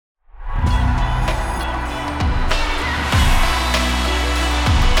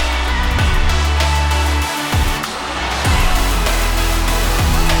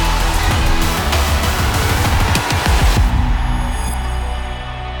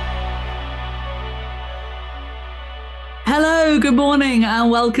good morning and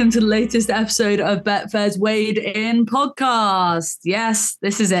welcome to the latest episode of Betfair's Wade In podcast. Yes,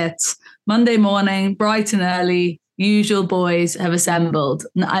 this is it. Monday morning, bright and early, usual boys have assembled.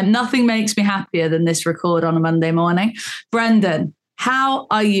 Nothing makes me happier than this record on a Monday morning. Brendan, how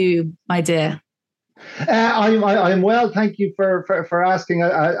are you, my dear? I'm well, thank you for asking.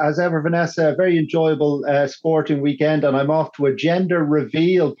 As ever, Vanessa, a very enjoyable sporting weekend, and I'm off to a gender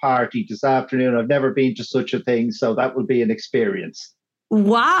reveal party this afternoon. I've never been to such a thing, so that will be an experience.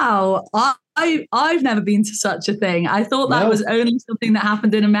 Wow. I've never been to such a thing. I thought that was only something that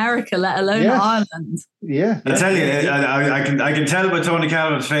happened in America, let alone Ireland. Yeah. I tell you, I can tell by Tony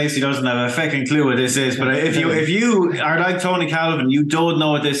Calvin's face he doesn't have a fucking clue what this is. But if you are like Tony Calvin, you don't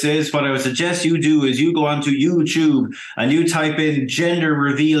know what this is. What I would suggest you do is you go onto YouTube and you type in gender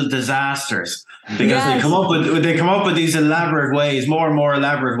reveal disasters. Because they come up with these elaborate ways, more and more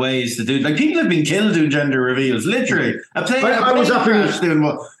elaborate ways to do. Like, people have been killed doing gender reveals. Literally, a plane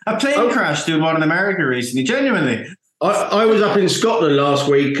crash doing one in America recently. Genuinely, I was up in Scotland last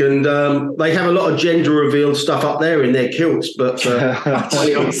week, and they have a lot of gender reveal stuff up there in their kilts. But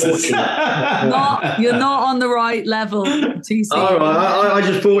unfortunate. You're not on the right level, TC. All right, I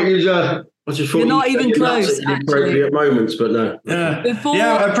just thought you'd. You're not even close. Appropriate moments, but no. I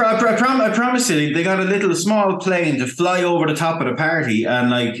promise you, they got a little small plane to fly over the top of the party and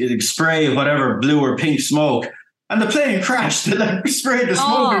like spray whatever blue or pink smoke, and the plane crashed. It like sprayed the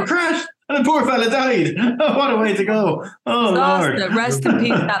smoke and crashed, and the poor fella died. Oh, what a way to go! Oh Lord, rest in peace,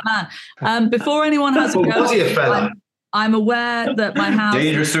 that man. Before anyone has a go, was he a fella? I'm aware that my house.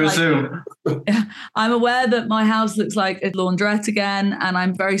 Dangerous to assume. I'm aware that my house looks like a laundrette again, and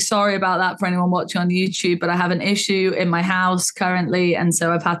I'm very sorry about that for anyone watching on YouTube. But I have an issue in my house currently, and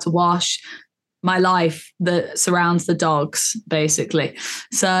so I've had to wash my life that surrounds the dogs, basically.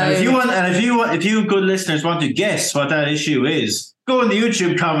 So, if you good listeners want to guess what that issue is, go in the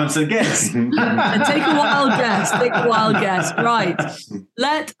YouTube comments and guess. Take a wild guess. Right.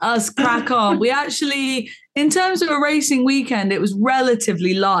 Let us crack on. We actually, in terms of a racing weekend, it was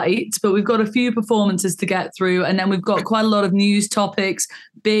relatively light, but we've got a few performances to get through. And then we've got quite a lot of news topics,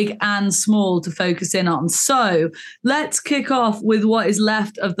 big and small, to focus in on. So let's kick off with what is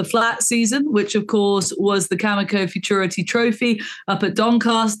left of the flat season, which of course was the Cameco Futurity Trophy up at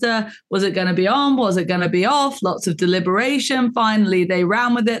Doncaster. Was it going to be on? Was it going to be off? Lots of deliberation. Finally, they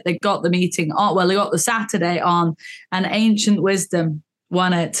ran with it. They got the meeting on. Well, they got the Saturday on, and Ancient Wisdom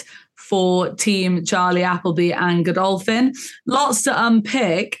won it for Team Charlie Appleby and Godolphin. Lots to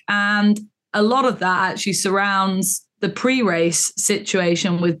unpick, and a lot of that actually surrounds the pre-race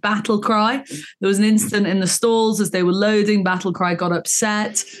situation with Battle Cry. There was an incident in the stalls as they were loading. Battle Cry got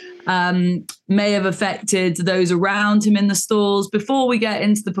upset. May have affected those around him in the stalls. Before we get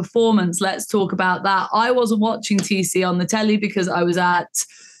into the performance, let's talk about that. I wasn't watching TC on the telly because I was at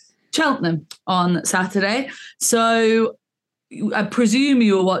Cheltenham on Saturday. So I presume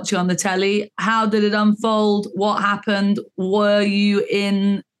you were watching on the telly. How did it unfold? What happened?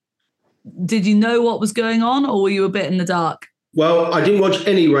 Did you know what was going on, or were you a bit in the dark? Well, I didn't watch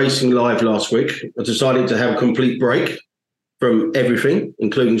any racing live last week. I decided to have a complete break from everything,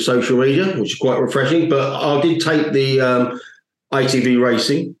 including social media, which is quite refreshing. But I did take the ITV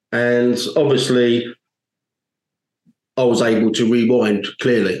racing, and obviously I was able to rewind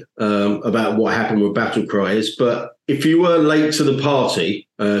clearly about what happened with Battle Cries. But if you were late to the party,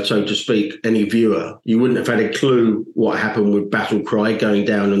 so to speak, any viewer, you wouldn't have had a clue what happened with Battle Cry going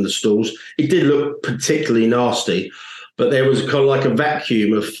down in the stalls. It did look particularly nasty, but there was kind of like a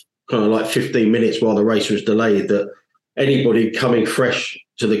vacuum of kind of like 15 minutes while the race was delayed that anybody coming fresh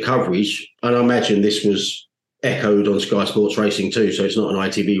to the coverage, and I imagine this was echoed on Sky Sports Racing too, so it's not an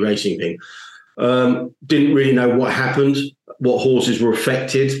ITV racing thing, didn't really know what happened, what horses were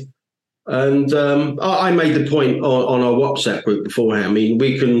affected. And I made the point on our WhatsApp group beforehand. I mean,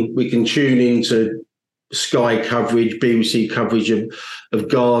 we can tune into Sky coverage, BBC coverage of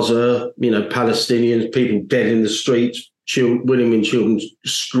Gaza, Palestinians, people dead in the streets, women and children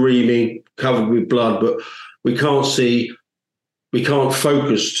screaming, covered with blood, but we can't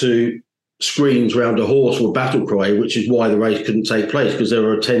focus to screens around a horse or battle cry, which is why the race couldn't take place, because they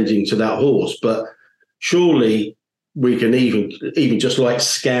were attending to that horse. But surely we can even just like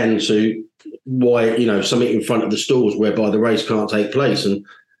scan to why, something in front of the stalls whereby the race can't take place. And,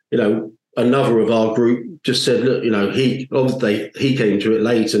 another of our group just said, look, he came to it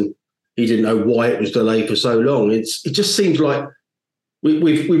late and he didn't know why it was delayed for so long. It just seems like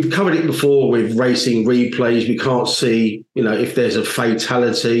we've covered it before with racing replays. We can't see, if there's a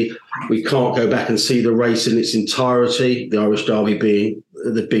fatality, we can't go back and see the race in its entirety, the Irish Derby being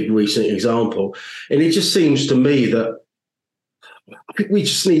the big recent example. And it just seems to me that I think we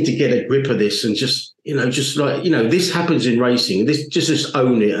just need to get a grip of this and just this happens in racing. This just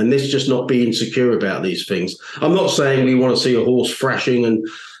own it, and let's just not be insecure about these things. I'm not saying we want to see a horse thrashing and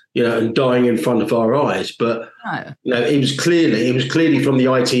dying in front of our eyes, but it was clearly from the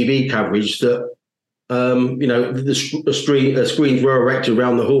ITV coverage that the screens were erected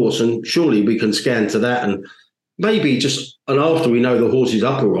around the horse, and surely we can scan to that and maybe after we know the horse is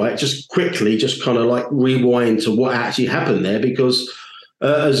up all right, just quickly kind of like rewind to what actually happened there, because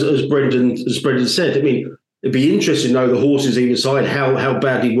as Brendan said, I mean, it'd be interesting to know the horses either side, how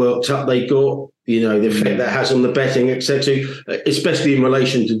badly worked up they got, the effect that has on the betting, etc., especially in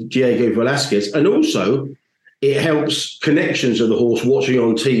relation to Diego Velasquez. And also it helps connections of the horse watching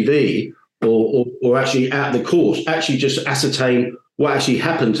on TV or actually at the course, actually just ascertain what actually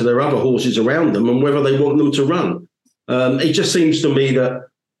happened to their other horses around them and whether they want them to run. It just seems to me that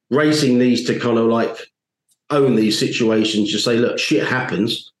racing needs to kind of like own these situations, just say, look, shit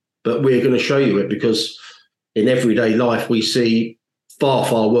happens, but we're going to show you it, because in everyday life we see far,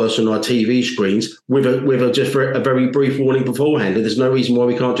 far worse on our TV screens with a very brief warning beforehand. And there's no reason why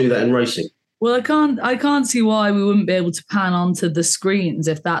we can't do that in racing. Well, I can't see why we wouldn't be able to pan onto the screens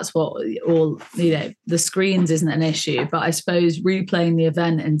if that's what the screens isn't an issue. But I suppose replaying the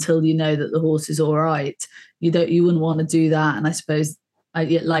event until you know that the horse is all right, you wouldn't want to do that. And I suppose, like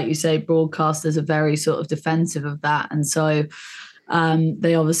you say, broadcasters are very sort of defensive of that. And so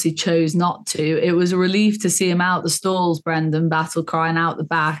they obviously chose not to. It was a relief to see him out the stalls, Brendan, battle crying out the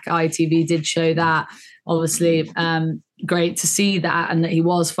back. ITV did show that. Obviously, great to see that, and that he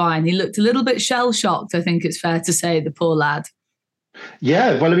was fine. He looked a little bit shell-shocked, I think it's fair to say, the poor lad.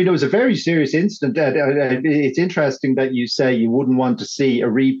 Yeah, well, I mean, it was a very serious incident. It's interesting that you say you wouldn't want to see a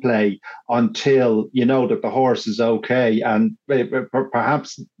replay until you know that the horse is okay, and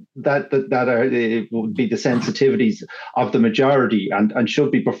perhaps that it would be the sensitivities of the majority and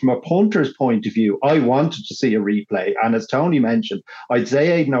should be. But from a punter's point of view, I wanted to see a replay, and as Tony mentioned, I'd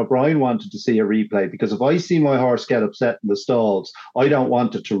say Aidan O'Brien wanted to see a replay, because if I see my horse get upset in the stalls, I don't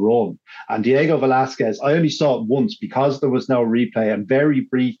want it to run. And Diego Velasquez, I only saw it once because there was no replay, and very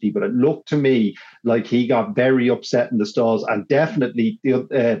briefly, but it looked to me like he got very upset in the stalls, and definitely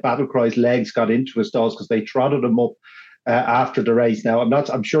the Battle Cry's legs got into his stalls because they trotted him up after the race. Now,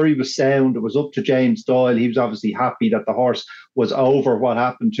 I'm sure he was sound. It was up to James Doyle. He was obviously happy that the horse was over what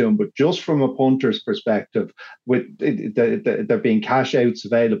happened to him. But just from a punter's perspective, with there being cash outs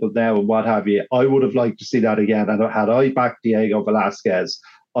available now and what have you, I would have liked to see that again. And had I backed Diego Velasquez,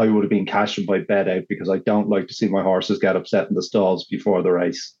 I would have been cashing my bet out, because I don't like to see my horses get upset in the stalls before the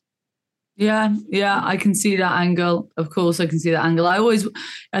race. Yeah, I can see that angle. Of course, I can see that angle.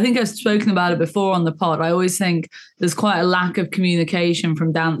 I think I've spoken about it before on the pod. I always think there's quite a lack of communication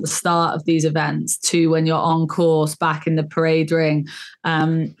from down at the start of these events to when you're on course back in the parade ring.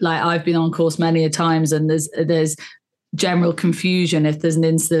 Like I've been on course many a times, and there's general confusion if there's an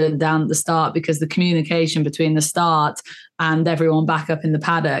incident down at the start, because the communication between the start and everyone back up in the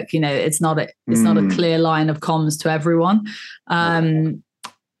paddock, it's not a clear line of comms to everyone.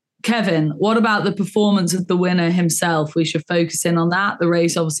 Kevin, what about the performance of the winner himself? We should focus in on that. The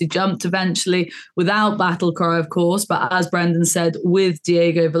race obviously jumped eventually without Battle Cry, of course, but as Brendan said, with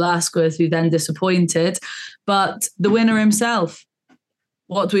Diego Velasquez, who then disappointed. But the winner himself,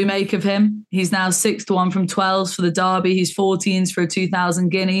 what do we make of him? He's now 6-1 from 12s for the Derby. He's 14s for 2,000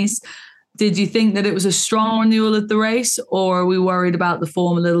 guineas. Did you think that it was a strong renewal of the race, or are we worried about the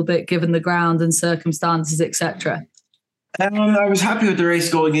form a little bit given the ground and circumstances, etc.? I was happy with the race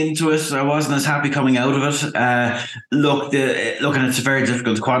going into it. I wasn't as happy coming out of it. Look, and it's very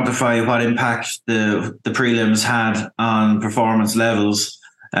difficult to quantify what impact the prelims had on performance levels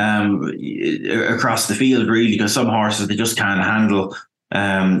across the field, really, because some horses, they just can't handle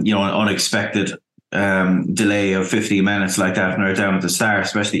an unexpected delay of 15 minutes like that when they're down at the start,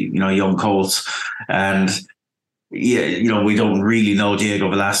 especially young colts. And we don't really know Diego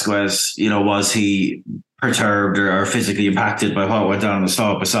Velasquez. Was he perturbed or physically impacted by what went on in the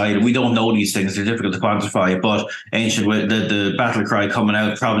stall beside him? We don't know these things. They're difficult to quantify, but the Battle Cry coming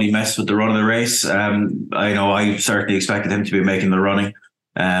out probably messed with the run of the race. I certainly expected him to be making the running.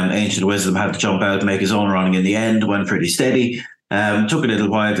 Ancient Wisdom had to jump out to make his own running in the end, went pretty steady. Took a little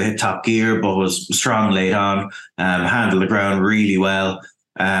while to hit top gear, but was strong late on, handled the ground really well.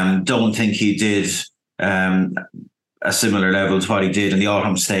 Don't think he did a similar level to what he did in the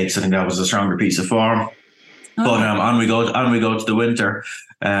Autumn Stakes. I think that was a stronger piece of form. Oh. But on we go to the winter.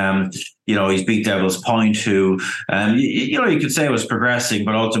 He's beat Devil's Point, who you could say was progressing,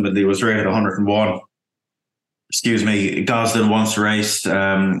 but ultimately was rated 101. Excuse me. Gosden once raced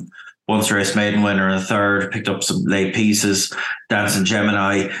once race maiden winner and a third, picked up some late pieces, Dancing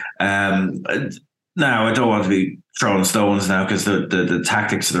Gemini. Now, I don't want to be throwing stones now because the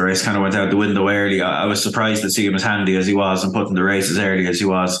tactics of the race kind of went out the window early. I was surprised to see him as handy as he was and putting the race as early as he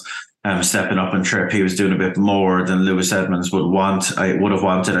was. Stepping up and trip, he was doing a bit more than Lewis Edmonds would have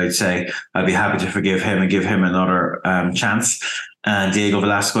wanted. I'd say I'd be happy to forgive him and give him another chance. Diego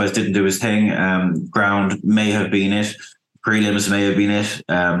Velasquez didn't do his thing. Ground may have been it. Prelims may have been it.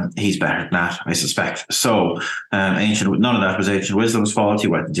 He's better than that, I suspect. So, none of that was Ancient Wisdom's fault. He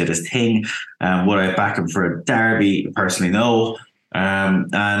went and did his thing. Would I back him for a derby? Personally, no.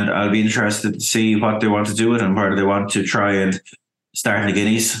 And I'll be interested to see what they want to do with him. Whether they want to try and start in the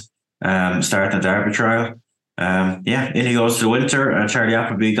Guineas, start in the Derby trial. In he goes to the winter. Charlie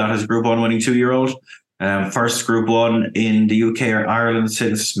Appleby got his Group 1 winning 2-year-old. First Group 1 in the UK or Ireland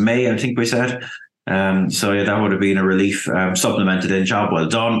since May, I think we said. That would have been a relief. Supplemented in, job well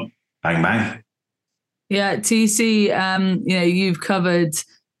done. Bang, bang. Yeah, TC, you've covered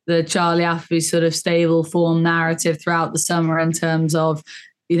the Charlie Appleby sort of stable form narrative throughout the summer in terms of,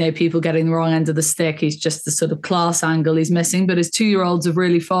 people getting the wrong end of the stick. He's just the sort of class angle he's missing. But his 2-year-olds have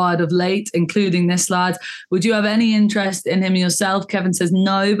really fired of late, including this lad. Would you have any interest in him yourself? Kevin says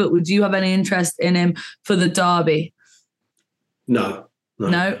no, but would you have any interest in him for the Derby? No.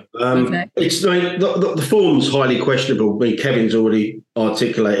 Okay. It's the form's highly questionable. I mean, Kevin's already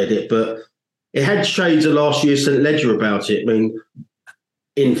articulated it, but it had shades of last year's St. Ledger about it. I mean,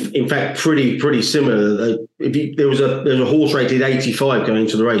 in fact, pretty similar. There was a horse rated 85 going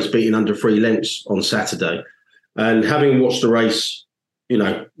into the race, beating under 3 lengths on Saturday, and having watched the race,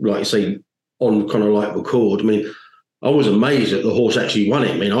 like you say, on kind of like record. I mean, I was amazed that the horse actually won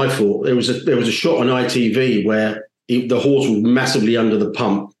it. I mean, I thought there was a shot on ITV where the horse was massively under the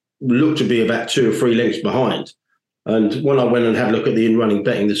pump, looked to be about 2 or 3 lengths behind. And when I went and had a look at the in-running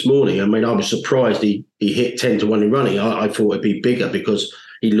betting this morning, I mean, I was surprised he hit 10-1 in running. I thought it'd be bigger because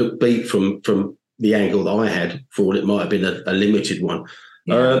he looked beat from the angle that I had. Thought it might have been a limited one.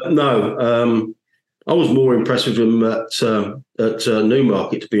 Yeah. I was more impressed with him at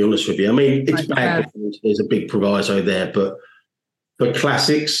Newmarket, to be honest with you. I mean, it's bad. There's a big proviso there, but for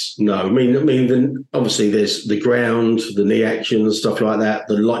classics, no. I mean, obviously there's the ground, the knee action and stuff like that.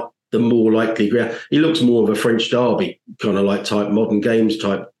 The more likely ground. He looks more of a French Derby kind of like type, modern games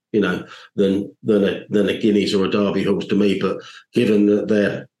type, than a Guineas or a Derby horse to me. But given that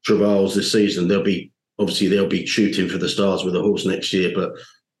they're travails this season, they'll be shooting for the stars with the horse next year. But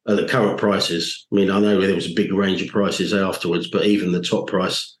at the current prices, I mean, I know there was a big range of prices afterwards, but even the top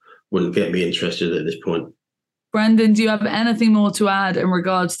price wouldn't get me interested at this point. Brendan, do you have anything more to add in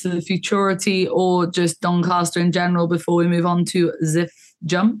regards to the Futurity or just Doncaster in general before we move on to Ziff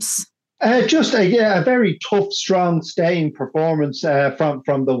Jumps? Just a very tough, strong, staying performance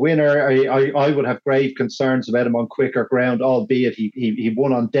from the winner. I would have grave concerns about him on quicker ground, albeit he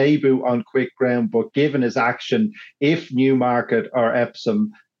won on debut on quick ground. But given his action, if Newmarket or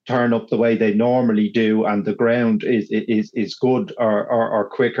Epsom turn up the way they normally do and the ground is good or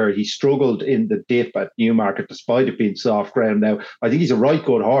quicker, he struggled in the dip at Newmarket despite it being soft ground. Now, I think he's a right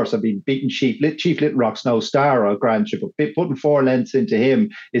good horse. I've been beating Chief Little Rock's no star, I'll grant you, but putting 4 lengths into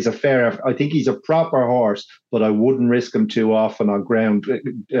him is a fair. I think he's a proper horse, but I wouldn't risk him too often on ground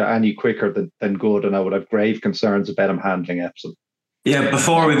any quicker than good, and I would have grave concerns about him handling Epsom. Yeah,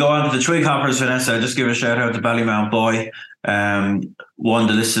 before we go on to the Twig Hoppers, Vanessa, I'll just give a shout out to Ballymount Boy. Won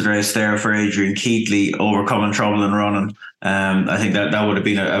the listed race there for Adrian Keatley, overcoming trouble and running. I think that would have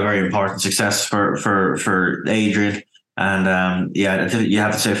been a very important success for Adrian. And you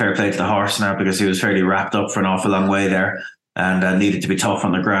have to say fair play to the horse now, because he was fairly wrapped up for an awful long way there and needed to be tough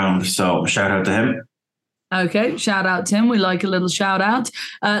on the ground. So shout out to him. Okay, shout out Tim. We like a little shout out.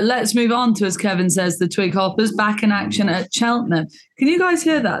 Let's move on to, as Kevin says, the Twig Hoppers back in action at Cheltenham. Can you guys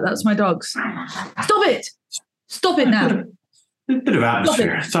hear that? That's my dogs. Stop it! Stop it now. A bit of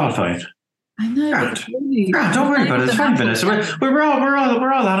atmosphere. It's all fine. I know. Really, don't worry about it. It's fine, Vanessa. We're all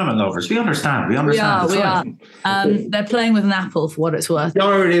animal lovers. We understand. We are. They're playing with an apple for what it's worth. The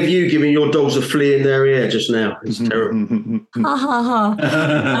irony of you giving your dogs a flea in their ear just now. It's terrible. Ha ha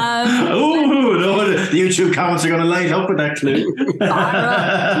ha. No, the YouTube comments are going to light up with that clue.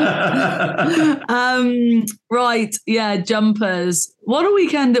 Right. Yeah. Jumpers. What a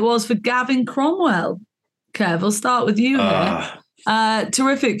weekend it was for Gavin Cromwell. Kev, we'll start with you here.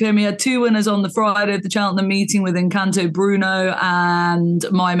 Terrific for him. He had 2 winners on the Friday at the Cheltenham meeting with Encanto Bruno and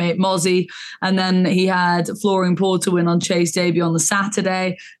my mate Mozzie. And then he had Flooring Porter win on Chase debut on the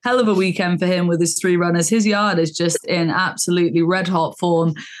Saturday. Hell of a weekend for him with his 3 runners. His yard is just in absolutely red hot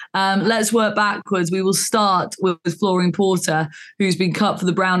form. Let's work backwards. We will start with Flooring Porter, who's been cut for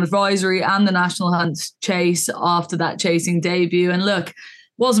the Brown Advisory and the National Hunt Chase after that chasing debut. And look,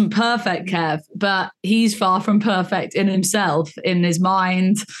 wasn't perfect, Kev, but he's far from perfect in himself, in his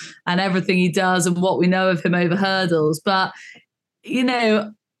mind and everything he does and what we know of him over hurdles. But, you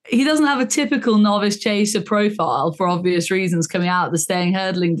know, he doesn't have a typical novice chaser profile for obvious reasons coming out of the staying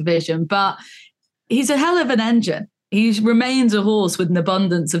hurdling division, but he's a hell of an engine. He remains a horse with an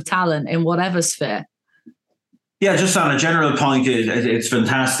abundance of talent in whatever sphere. Yeah, just on a general point, it's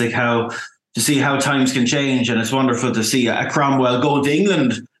fantastic to see how times can change, and it's wonderful to see a Cromwell going to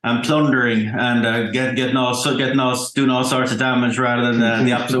England and plundering and doing all sorts of damage rather than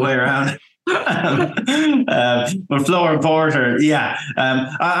the opposite way around. But Flooring Porter,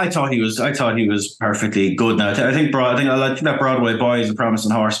 I thought he was perfectly good. Now I think that Broadway Boy is a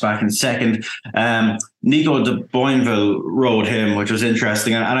promising horse back in second. Nico de Boinville rode him, which was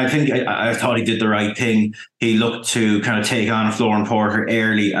interesting, and I think I thought he did the right thing. He looked to kind of take on Flooring Porter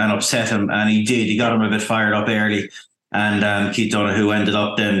early and upset him, and he did. He got him a bit fired up early. And Keith Donoghue ended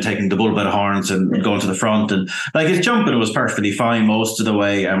up then taking the bull by the horns and going to the front. And like his jumping was perfectly fine most of the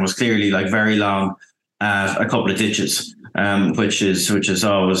way and was clearly like very long at a couple of ditches, which is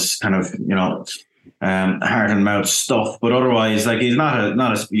always kind of, you know, heart and mouth stuff. But otherwise, like he's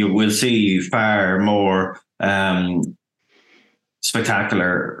you will see far more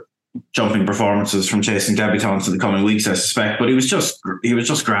spectacular jumping performances from chasing debutants in the coming weeks, I suspect. But he was just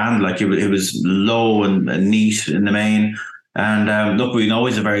grand. Like it was low and neat in the main. And look, we know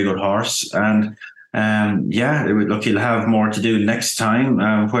he's a very good horse. And he'll have more to do next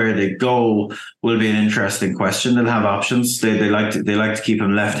time. Where they go will be an interesting question. They'll have options. They like to keep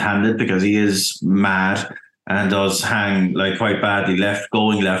him left-handed because he is mad and does hang like quite badly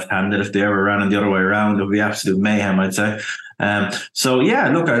left-handed. If they ever ran him the other way around, it would be absolute mayhem, I'd say. I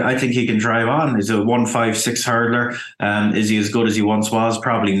think he can drive on. He's a 1.56 hurdler. Is he as good as he once was?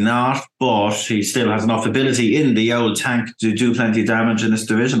 Probably not, but he still has enough ability in the old tank to do plenty of damage in this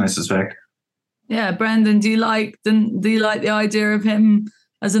division, I suspect. Yeah, Brendan, do you like the idea of him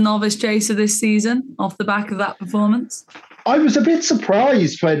as a novice chaser this season off the back of that performance? I was a bit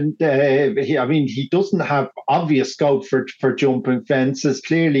surprised when he doesn't have obvious scope for jumping fences.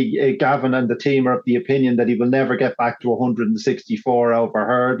 Clearly, Gavin and the team are of the opinion that he will never get back to 164 over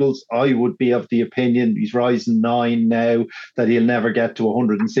hurdles. I would be of the opinion, he's rising 9 now, that he'll never get to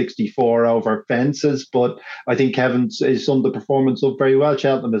 164 over fences. But I think Kevin's summed the performance up very well.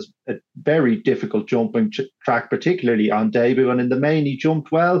 Cheltenham is a very difficult jumping track, particularly on debut, and in the main he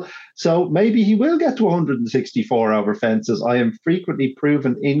jumped well. So maybe he will get to 164 over fences. I am frequently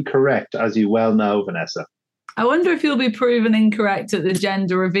proven incorrect, as you well know, Vanessa. I wonder if you'll be proven incorrect at the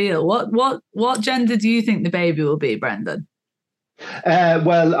gender reveal. What gender do you think the baby will be, Brendan?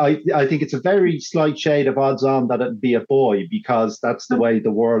 Well, I think it's a very slight shade of odds on that it'd be a boy, because that's the way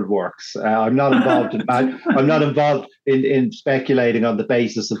the world works. I'm not involved in speculating on the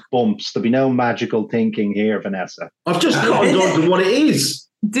basis of bumps. There'll be no magical thinking here, Vanessa. I've just gotten on to what it is.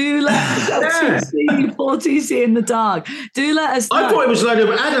 Do let us see 4TC in the dark. Do let us know. I thought it was a load of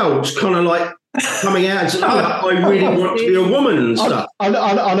adults kind of like coming out and saying, I really want to be a woman and stuff. On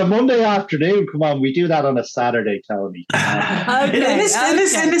a Monday afternoon, come on, we do that on a Saturday, Tony. In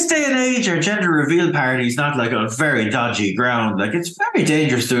this day and age, our gender reveal party is not like on very dodgy ground. Like, it's very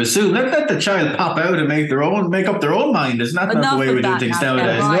dangerous to assume. Let the child pop out and make up their own mind. Isn't that not the way we do things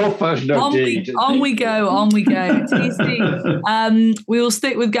nowadays? Right. No fun, no on we go. TC. We will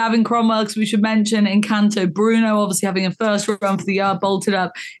stick with Gavin Cromwell because we should mention Encanto Bruno, obviously having a first run for the yard, bolted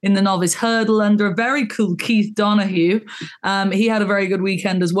up in the novice hurdle under a very cool Keith Donoghue. He had a very good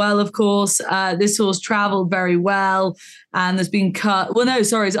weekend as well, of course. This horse travelled very well and has been cut. Well, no,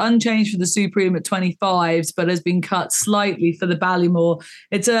 sorry, it's unchanged for the Supreme at 25s, but has been cut slightly for the Ballymore.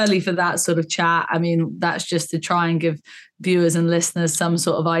 It's early for that sort of chat. I mean, that's just to try and give viewers and listeners some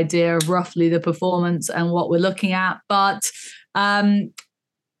sort of idea of roughly the performance and what we're looking at. But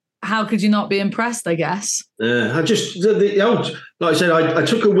how could you not be impressed, I guess? I just, like I said, I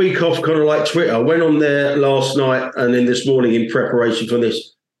took a week off kind of like Twitter. I went on there last night and then this morning in preparation for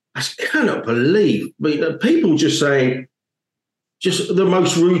this. I cannot believe people just saying just the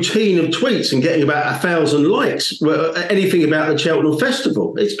most routine of tweets and getting about 1,000 likes, anything about the Cheltenham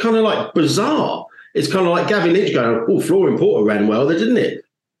Festival. It's kind of like bizarre. It's kind of like Gavin Lynch going, Flooring Porter ran well there, didn't it?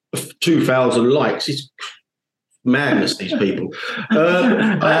 2,000 likes. It's madness, these people.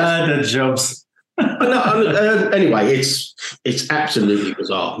 The jumps. Anyway, it's absolutely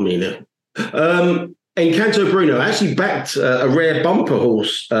bizarre. I mean, Encanto Bruno actually backed a rare bumper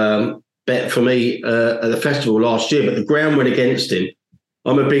horse bet for me at the festival last year, but the ground went against him.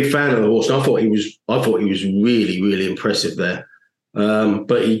 I'm a big fan of the horse, and I thought he was really, really impressive there.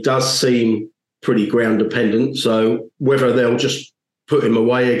 But he does seem pretty ground dependent. So whether they'll just put him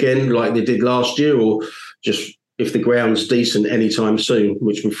away again like they did last year, or just if the ground's decent anytime soon,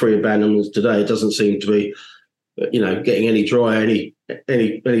 which with 3 abandonments today, it doesn't seem to be, getting any drier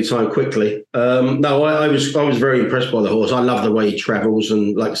any time quickly. No, I was very impressed by the horse. I love the way he travels,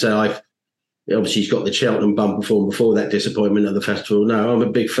 and like I say, obviously he's got the Cheltenham bumper form before that disappointment at the festival. No, I'm a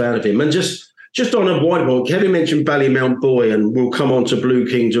big fan of him. And just on a wide one, Kevin mentioned Ballymount Boy, and we'll come on to Blue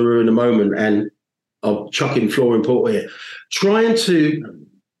King Daru in a moment, and I'll chuck in Flooring Porter here. Trying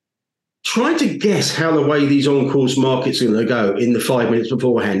to guess how the way these on-course markets are going to go in the 5 minutes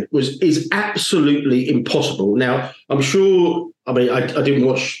beforehand is absolutely impossible. Now, I'm sure, I didn't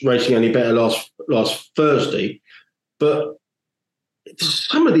watch racing any better last Thursday, but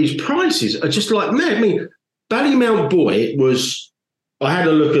some of these prices are just like mad. I mean, Ballymount Boy was, I had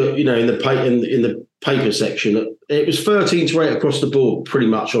a look at, in the paper section, it was 13 to 8 across the board pretty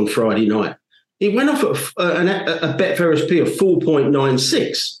much on Friday night. It went off at a Betfair SP of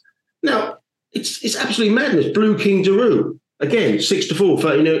 4.96. Now, it's absolutely madness. Blue King Daru, again, 6 to 4,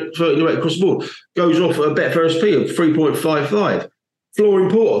 13 to 8 across the board, goes off at a Betfair SP of 3.55. Flooring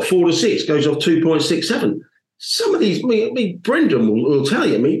Porter, 4 to 6, goes off 2.67. Some of these, Brendan will tell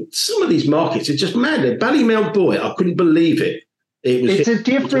you, some of these markets are just mad. Ballymount Boy, I couldn't believe it. It's a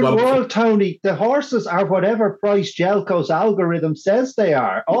different world, Tony. The horses are whatever price Jelco's algorithm says they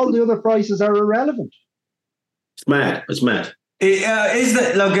are. All the other prices are irrelevant. It's mad. It's mad. Is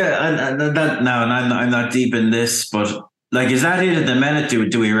that look? And I'm not deep in this, but is that it at the minute?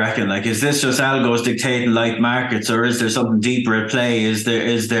 Do we reckon? Is this just algos dictating like markets, or is there something deeper at play? Is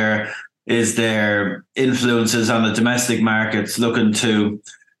there influences on the domestic markets looking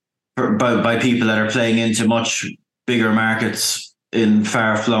by people that are playing into much bigger markets in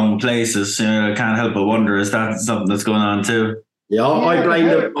far-flung places? I can't help but wonder, is that something that's going on too? Yeah, I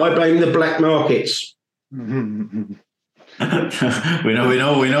blame the black markets. we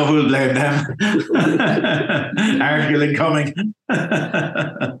know who'll blame them. Article incoming.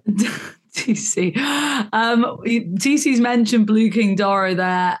 TC. TC's mentioned Blue King Daru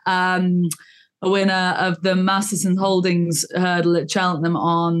there, a winner of the Masterson Holdings hurdle at Cheltenham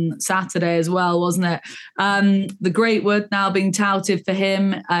on Saturday as well, wasn't it? The Greatwood now being touted for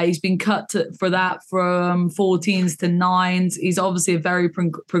him. He's been cut for that from 14s to 9s. He's obviously a very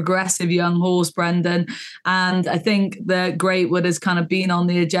progressive young horse, Brendan. And I think the Greatwood has kind of been on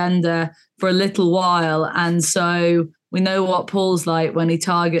the agenda for a little while. And so we know what Paul's like when he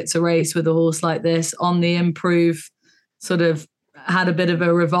targets a race with a horse like this on the improve, sort of had a bit of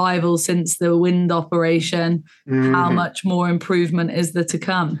a revival since the wind operation. How much more improvement is there to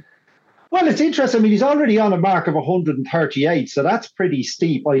come? Well, it's interesting. He's already on a mark of 138, so that's pretty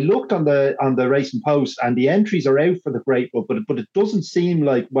steep. I looked on the Racing Post, and the entries are out for the Greatwood, but it doesn't seem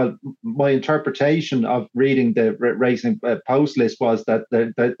like. Well, my interpretation of reading the Racing Post list was that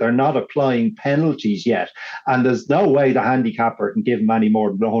they're not applying penalties yet, and there's no way the handicapper can give him any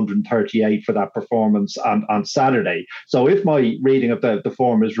more than 138 for that performance on Saturday. So if my reading of the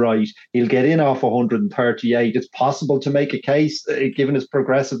form is right, he'll get in off 138. It's possible to make a case, given his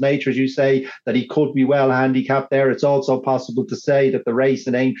progressive nature, as you say, that he could be well handicapped there. It's also possible to say that the race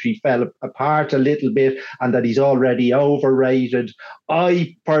and entry fell apart a little bit and that he's already overrated.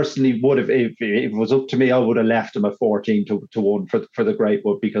 I personally would have, if it was up to me, I would have left him at 14 to 1 for the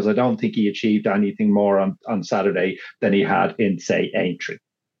Greatwood, because I don't think he achieved anything more on Saturday than he had in, say, entry.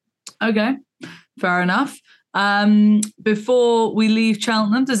 Okay, fair enough. Before we leave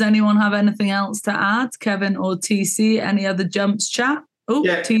Cheltenham, does anyone have anything else to add? Kevin or TC, any other jumps chat? Oh,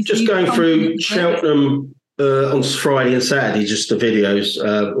 yeah, TC, just going through Cheltenham on Friday and Saturday, just the videos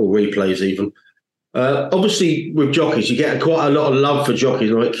or replays even. Obviously, with jockeys, you get quite a lot of love for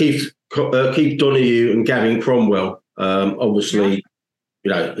jockeys, like Keith Donoghue and Gavin Cromwell. Obviously,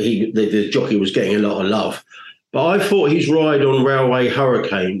 the jockey was getting a lot of love. But I thought his ride on Railway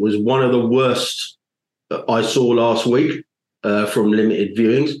Hurricane was one of the worst that I saw last week from limited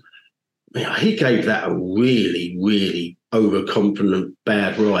viewings. He gave that a really, really overconfident,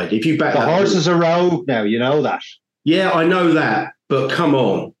 bad ride. If you back the horses are rogue now, you know that. Yeah, I know that, but come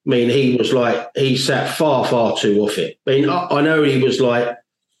on. He sat far, far too off it. I know he was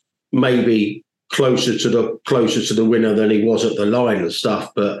maybe closer to the winner than he was at the line and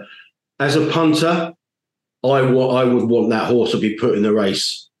stuff. But as a punter, I would want that horse to be put in the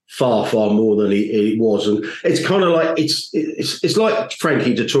race far, far more than he was. And it's kind of like, it's like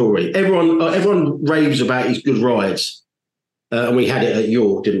Frankie Dettori. Everyone raves about his good rides. And we had it at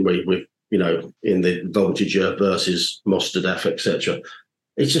York, didn't we? With, in the Voltage versus Mostadaf, etc.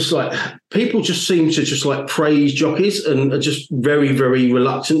 It's just like people just seem to just like praise jockeys and are just very, very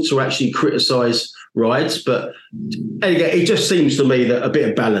reluctant to actually criticise rides. But again, it just seems to me that a bit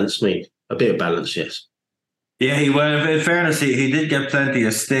of balance, yes. Yeah, in fairness, he did get plenty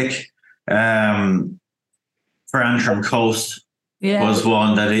of stick. For Antrim Coast was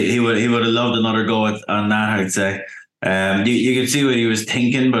one that he would have loved another go on that, I'd say. You could see what he was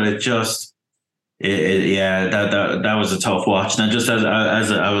thinking, but it just, that was a tough watch. Now, just as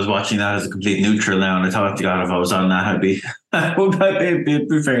I was watching that as a complete neutral now, and I thought, God, if I was on that, I'd be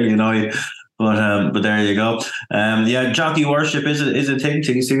fairly annoyed. But there you go. Jockey worship is a thing.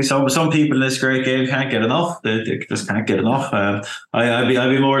 You see, some people in this great game can't get enough. They just can't get enough. I'd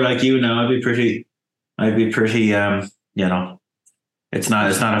be more like you now. I'd be pretty. It's not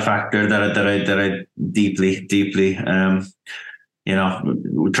a factor that I deeply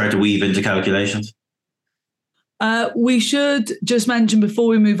try to weave into calculations. We should just mention before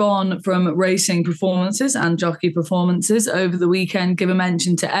we move on from racing performances and jockey performances over the weekend, give a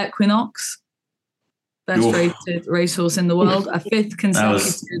mention to Equinox. Best rated racehorse in the world, a fifth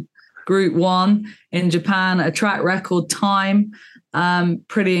consecutive Group 1 in Japan, a track record time.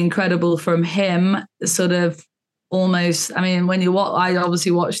 Pretty incredible from him. Sort of almost, I mean, when you watch, I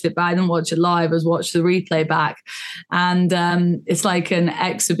obviously watched it, but I didn't watch it live. I watched the replay back. And it's like an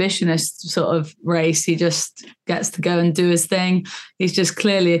exhibitionist sort of race. He just gets to go and do his thing. He's just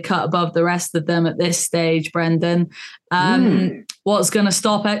clearly a cut above the rest of them at this stage, Brendan. What's going to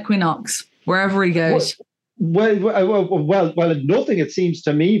stop Equinox? Wherever he goes. Well, nothing, it seems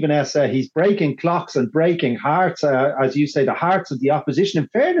to me, Vanessa. He's breaking clocks and breaking hearts, as you say, the hearts of the opposition. In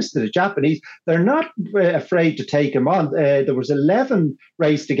fairness to the Japanese, they're not afraid to take him on. There was 11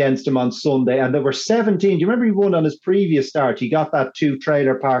 raced against him on Sunday, and there were 17. Do you remember he won on his previous start? He got that 2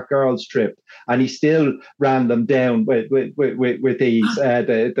 Trailer Park Girls trip, and he still ran them down with ease.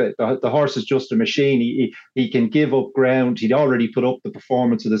 The horse is just a machine. He can give up ground. He'd already put up the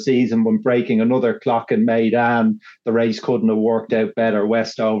performance of the season when breaking another clock in Maidan. The race couldn't have worked out better.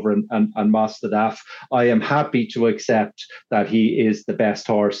 Westover and Mostadaf. I am happy to accept that he is the best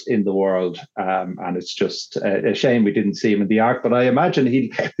horse in the world, and it's just a shame we didn't see him in the Arc. But I imagine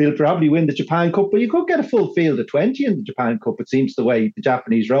he'll probably win the Japan Cup. But you could get a full field of 20 in the Japan Cup. It seems the way the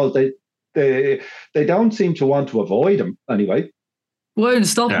Japanese roll. They don't seem to want to avoid him anyway. Won't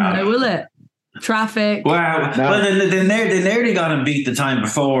stop him though, will it? Traffic. Wow. No. Well, they nearly got him beat the time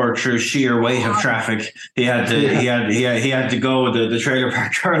before through sheer weight of traffic. He had to go the trailer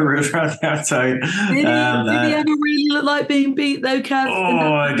park trial route around the outside. Did he ever really look like being beat though, Kev?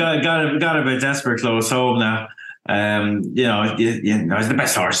 Oh, I got a bit desperate close home now. He's the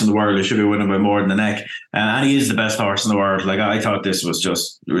best horse in the world. He should be winning by more than the neck, and he is the best horse in the world. Like, I thought this was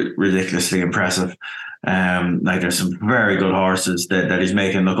just ridiculously impressive. There's some very good horses that he's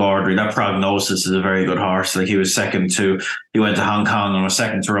making look ordinary. That Prognosis is a very good horse. Like, he went to Hong Kong and was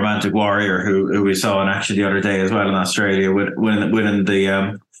second to Romantic Warrior, who we saw in action the other day as well in Australia, winning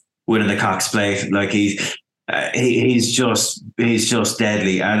the Cox Plate. Like, he's just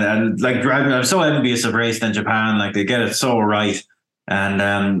deadly, and like, I'm so envious of racing in Japan. Like, they get it so right,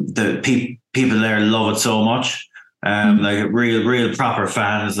 and the people there love it so much. Like, real proper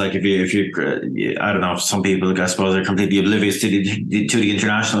fans. Like, if you I don't know, some people, I suppose, are completely oblivious to the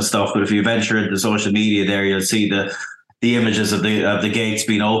international stuff, but if you venture into social media there, you'll see the images of the gates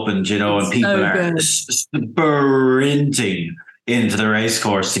being opened, and people are sprinting into the race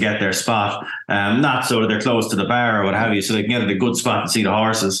course to get their spot, not so that they're close to the bar or what have you, so they can get at a good spot and see the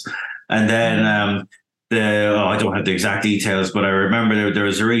horses. And then I don't have the exact details, but I remember there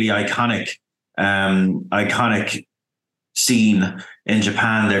was a really iconic scene in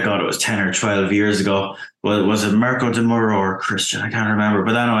Japan there. God, it was 10 or 12 years ago. Well, was it Mirko de Muro or Christian? I can't remember.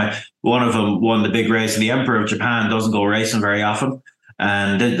 But anyway, one of them won the big race, and the Emperor of Japan doesn't go racing very often.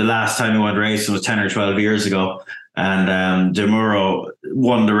 And the last time he went racing was 10 or 12 years ago. And De Muro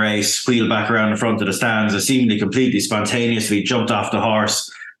won the race, wheeled back around in front of the stands, and seemingly completely spontaneously jumped off the horse,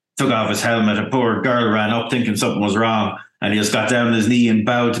 took off his helmet. A poor girl ran up thinking something was wrong, and he just got down on his knee and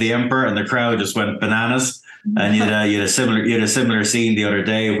bowed to the Emperor, and the crowd just went bananas. And you had a similar scene the other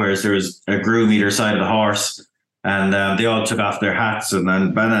day, where there was a groom either side of the horse, and they all took off their hats, and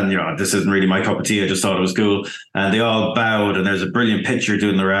then this isn't really my cup of tea. I just thought it was cool, and they all bowed. And there's a brilliant picture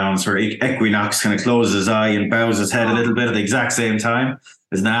doing the rounds where Equinox kind of closes his eye and bows his head a little bit at the exact same time.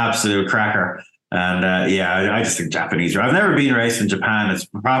 It's an absolute cracker. And I just think Japanese. I've never been raced in Japan. It's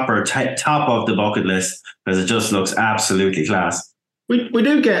proper top of the bucket list because it just looks absolutely class. We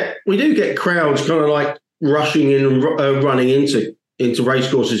do get crowds kind of like rushing in and running into race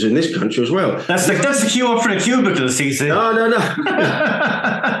courses in this country as well. That's the queue up for the cubicles, CC. No.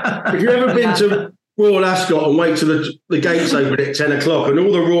 Have you ever been to Royal Ascot and wait till the gates open at 10 o'clock and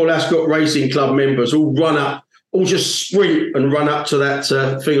all the Royal Ascot Racing Club members all run up, all just sprint and run up to that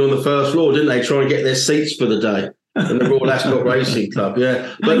thing on the first floor, didn't they? Try and get their seats for the day. And the Royal Ascot Racing Club,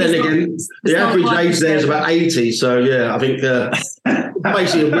 yeah. But then again, the average age there is about 80. So, yeah, I think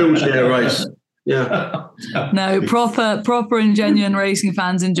basically a wheelchair race. Yeah. No, proper and genuine racing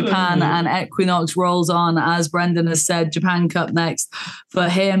fans in Japan, and Equinox rolls on, as Brendan has said. Japan Cup next for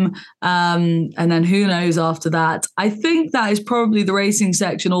him, and then who knows after that. I think that is probably the racing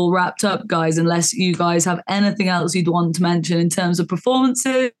section all wrapped up, guys, unless you guys have anything else you'd want to mention in terms of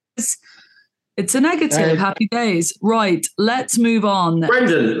performances. It's a negative. Happy days. Right, let's move on.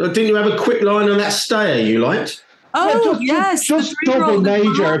 Brendan, didn't you have a quick line on that stayer you liked? Oh, yes. Just Double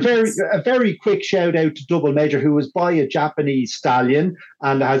Major. A very quick shout out to Double Major, who was by a Japanese stallion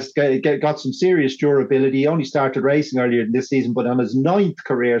and has got some serious durability. He only started racing earlier in this season, but on his 9th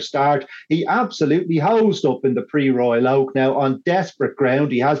career start, he absolutely hosed up in the pre-Royal Oak. Now, on desperate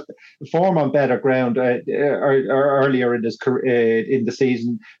ground, he has form on better ground earlier in his in the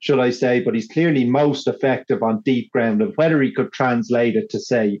season, should I say, but he's clearly most effective on deep ground. And whether he could translate it to,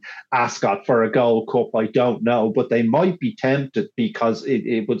 say, Ascot for a Gold Cup, I don't know, but they might be tempted because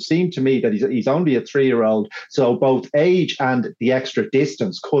it would seem to me that he's only a 3-year-old, so both age and the extra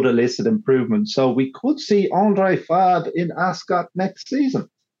distance could elicit improvement. So we could see Andre Fab in Ascot next season.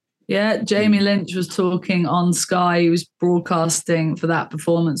 Yeah, Jamie Lynch was talking on Sky. He was broadcasting for that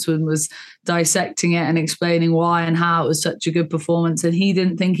performance and was dissecting it and explaining why and how it was such a good performance. And he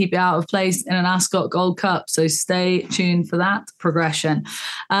didn't think he'd be out of place in an Ascot Gold Cup. So stay tuned for that progression.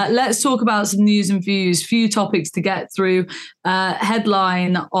 Let's talk about some news and views. Few topics to get through.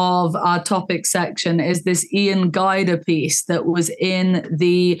 Headline of our topic section is this Ian Guider piece that was in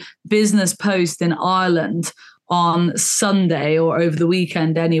the Business Post in Ireland on Sunday, or over the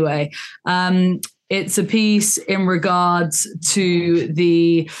weekend anyway. It's a piece in regards to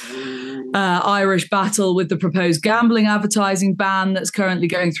the Irish battle with the proposed gambling advertising ban that's currently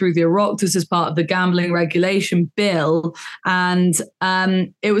going through the Oireachtas as part of the gambling regulation bill. And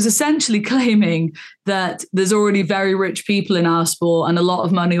it was essentially claiming that there's already very rich people in our sport and a lot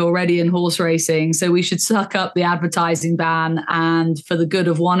of money already in horse racing. So we should suck up the advertising ban, and for the good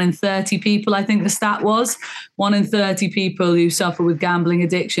of 1 in 30 people, I think the stat was 1 in 30 people who suffer with gambling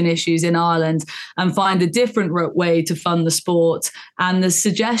addiction issues in Ireland, and find a different way to fund the sport. And the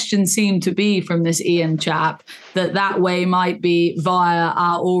suggestion seemed to be from this Ian chap that way might be via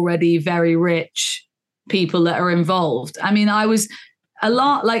our already very rich people that are involved. I mean, I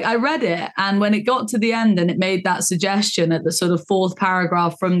read it, and when it got to the end and it made that suggestion at the sort of 4th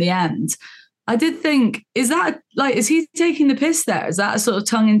paragraph from the end, I did think, is he taking the piss there? Is that a sort of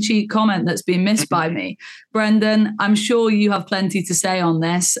tongue-in-cheek comment that's been missed by me? Brendan, I'm sure you have plenty to say on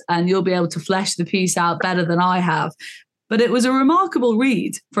this and you'll be able to flesh the piece out better than I have. But it was a remarkable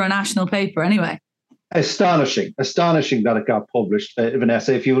read for a national paper anyway. Astonishing that it got published,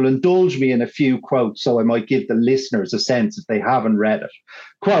 Vanessa. If you will indulge me in a few quotes, so I might give the listeners a sense if they haven't read it.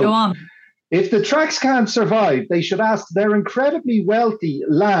 Quote, go on. If the tracks can't survive, they should ask their incredibly wealthy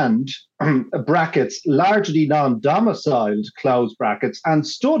land, brackets, largely non-domiciled, close brackets, and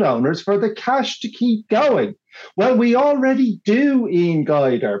stud owners for the cash to keep going. Well, we already do, Ian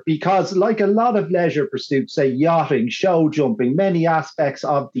Guider, because like a lot of leisure pursuits, say yachting, show jumping, many aspects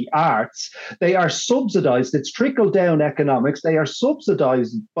of the arts, they are subsidized. It's trickle-down economics. They are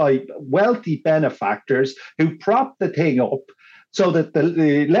subsidized by wealthy benefactors who prop the thing up so that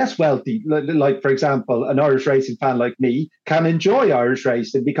the less wealthy, like, for example, an Irish racing fan like me, can enjoy Irish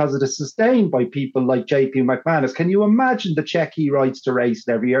racing because it is sustained by people like JP McManus. Can you imagine the check he writes to race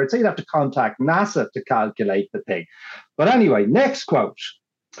it every year? I'd say you'd have to contact NASA to calculate the thing. But anyway, next quote.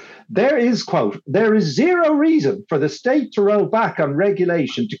 There is, quote, there is zero reason for the state to roll back on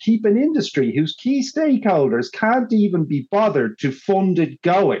regulation to keep an industry whose key stakeholders can't even be bothered to fund it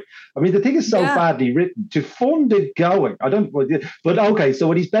going. I mean, the thing is so badly written, to fund it going. I don't, but okay, so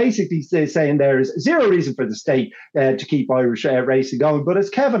what he's basically saying there is zero reason for the state to keep Irish racing going. But as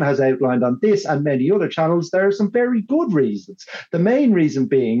Kevin has outlined on this and many other channels, there are some very good reasons. The main reason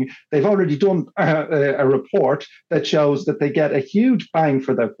being they've already done a report that shows that they get a huge bang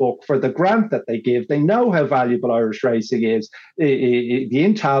for their buck book for the grant that they give. They know how valuable Irish racing is, the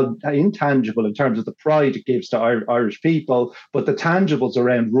intangible in terms of the pride it gives to Irish people, but the tangibles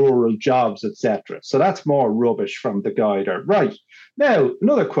around rural jobs, etc. So that's more rubbish from the Guider. Right. Now,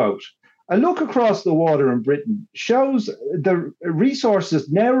 another quote. A look across the water in Britain shows the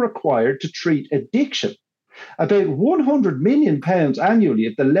resources now required to treat addiction. About £100 million annually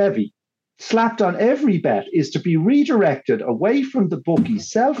at the levy slapped on every bet is to be redirected away from the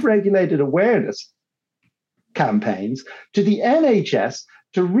bookies' self-regulated awareness campaigns to the NHS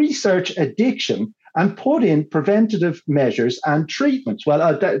to research addiction and put in preventative measures and treatments.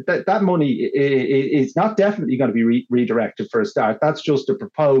 Well, that money is not definitely going to be redirected for a start. That's just a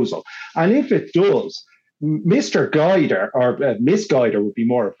proposal. And if it does, Mr. Guider, or Miss Guider would be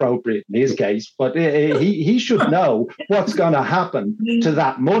more appropriate in his case, but he should know what's going to happen to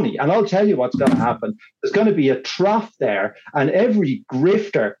that money. And I'll tell you what's going to happen. There's going to be a trough there, and every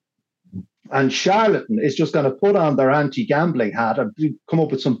grifter and charlatan is just going to put on their anti-gambling hat and come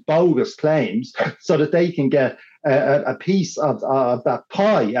up with some bogus claims so that they can get a piece of that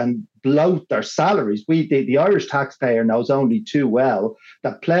pie and bloat their salaries. The Irish taxpayer knows only too well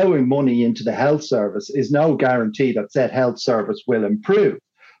that ploughing money into the health service is no guarantee that said health service will improve.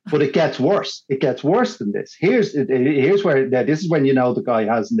 But it gets worse. It gets worse than this. Here's where this is when you know the guy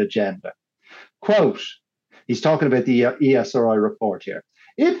has an agenda. Quote, he's talking about the ESRI report here.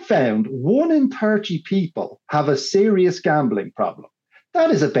 It found 1 in 30 people have a serious gambling problem. That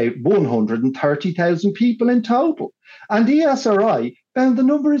is about 130,000 people in total. And ESRI found the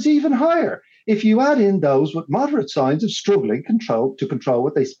number is even higher if you add in those with moderate signs of struggling to control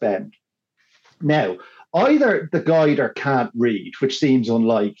what they spend. Now, either the Guider can't read, which seems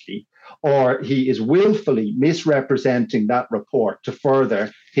unlikely, or he is willfully misrepresenting that report to further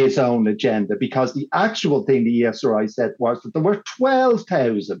his own agenda, because the actual thing the ESRI said was that there were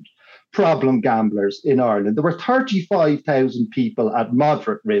 12,000 problem gamblers in Ireland. There were 35,000 people at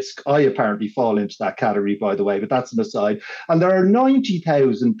moderate risk. I apparently fall into that category, by the way, but that's an aside. And there are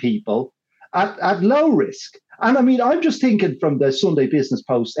 90,000 people at low risk. And I mean, I'm just thinking from the Sunday Business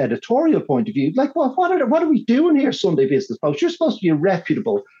Post editorial point of view, like, well, what are we doing here, Sunday Business Post? You're supposed to be a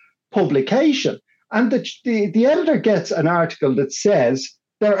reputable publication. And the editor gets an article that says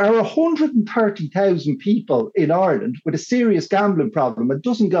there are 130,000 people in Ireland with a serious gambling problem, and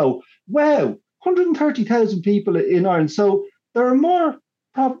doesn't go, wow, 130,000 people in Ireland. So there are more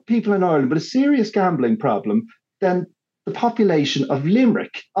people in Ireland with a serious gambling problem than the population of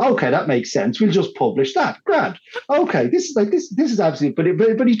Limerick. Okay, that makes sense. We'll just publish that. Grand. Okay, this is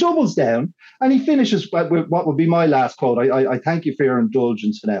absolutely. But he doubles down and he finishes with what would be my last quote. I thank you for your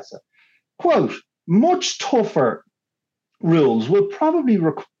indulgence, Vanessa. Quote: much tougher rules will probably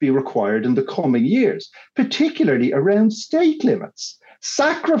be required in the coming years, particularly around stake limits.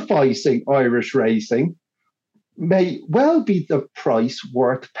 Sacrificing Irish racing may well be the price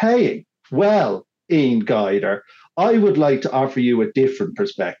worth paying. Well, Ian Guider, I would like to offer you a different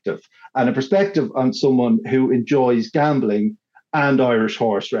perspective, and a perspective on someone who enjoys gambling and Irish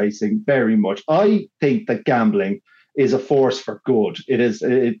horse racing very much. I think that gambling is a force for good.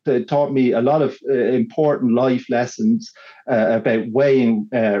 It taught me a lot of important life lessons about weighing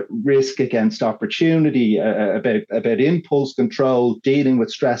risk against opportunity, about impulse control, dealing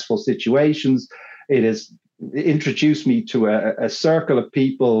with stressful situations. It has introduced me to a circle of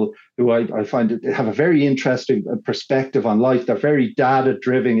people who I find have a very interesting perspective on life. They're very data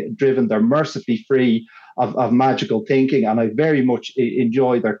driven. They're mercifully free of magical thinking, and I very much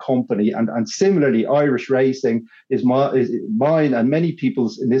enjoy their company. And similarly, Irish racing is mine and many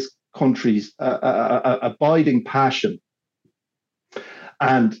people's in this country's abiding passion.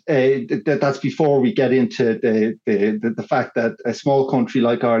 And that's before we get into the fact that a small country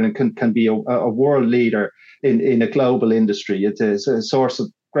like Ireland can be a world leader in a global industry. It's a source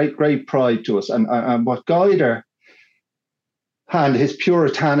of great pride to us. And what Guider and his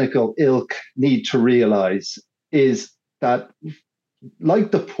puritanical ilk need to realize is that,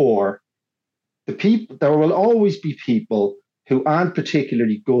 like the poor, there will always be people who aren't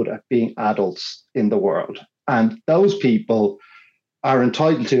particularly good at being adults in the world. And those people are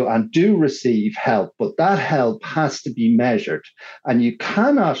entitled to and do receive help, but that help has to be measured. And you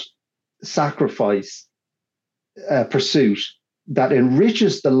cannot sacrifice a pursuit that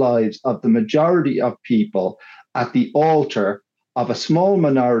enriches the lives of the majority of people at the altar of a small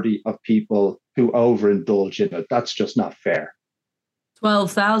minority of people who overindulge in it. That's just not fair.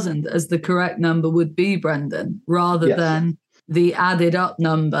 12,000 as the correct number would be, Brendan, rather than the added up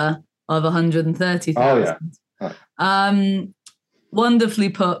number of 130,000. Oh, yeah. Wonderfully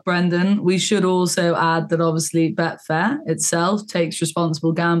put, Brendan. We should also add that obviously Betfair itself takes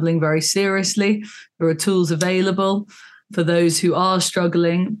responsible gambling very seriously. There are tools available for those who are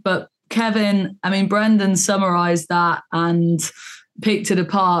struggling. But Kevin, I mean, Brendan summarised that and picked it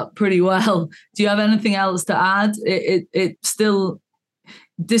apart pretty well. Do you have anything else to add? It still,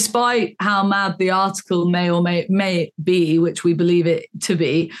 despite how mad the article may be, which we believe it to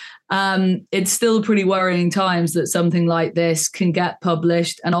be, it's still pretty worrying times that something like this can get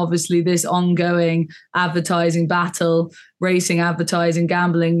published. And obviously this ongoing advertising battle, racing advertising,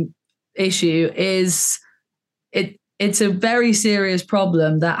 gambling issue it's a very serious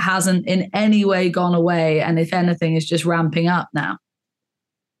problem that hasn't in any way gone away. And if anything, is just ramping up now.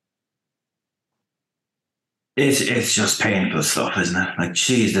 It's just painful stuff, isn't it? Like,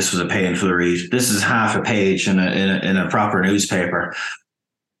 geez, this was a painful read. This is half a page in a proper newspaper.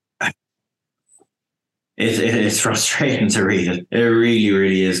 It's frustrating to read it. It really,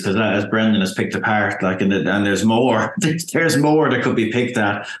 really is, because as Brendan has picked apart, like, and there's more. There's more that could be picked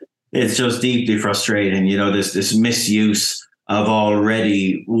at. It's just deeply frustrating. You know, this misuse of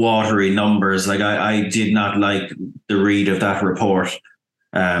already watery numbers. Like, I did not like the read of that report.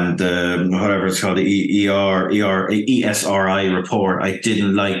 The whatever it's called, the ESRI report. I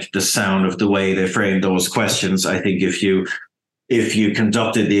didn't like the sound of the way they framed those questions. I think if you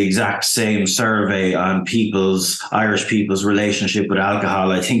conducted the exact same survey on Irish people's relationship with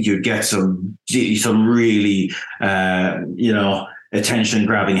alcohol, I think you'd get some really attention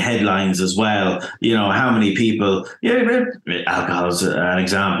grabbing headlines as well. You know, how many people, alcohol's an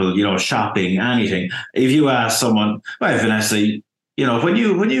example, shopping, anything. If you ask someone, well, Vanessa, when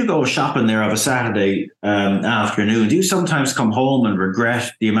you go shopping there of a Saturday afternoon, do you sometimes come home and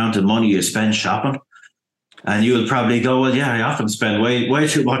regret the amount of money you spend shopping? And you'll probably go, well, yeah, I often spend way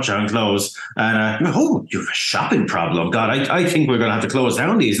too much on clothes. And you have a shopping problem. God, I think we're going to have to close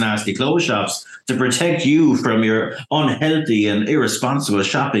down these nasty clothes shops to protect you from your unhealthy and irresponsible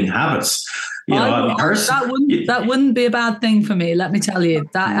shopping habits. That wouldn't be a bad thing for me. Let me tell you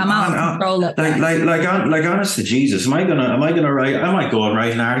that I'm out of control. Like honest to Jesus, am I gonna write? I might go and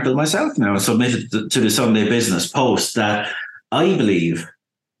write an article myself now and submit it to the Sunday Business Post that I believe,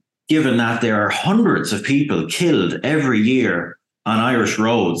 given that there are hundreds of people killed every year on Irish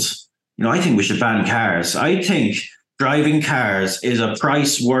roads, I think we should ban cars. I think driving cars is a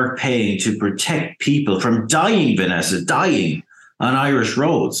price worth paying to protect people from dying, Vanessa, dying on Irish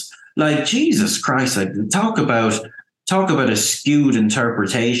roads. Like, Jesus Christ, like, talk about a skewed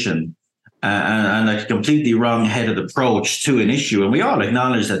interpretation and a completely wrong-headed approach to an issue. And we all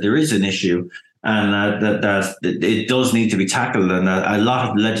acknowledge that there is an issue, and that it does need to be tackled, and a lot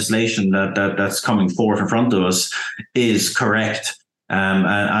of legislation that's coming forth in front of us is correct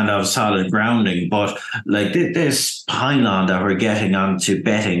and of solid grounding. But like this pylon that we're getting onto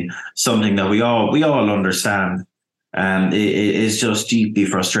betting, something that we all understand, it is just deeply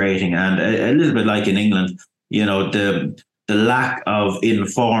frustrating, and a little bit like in England, the lack of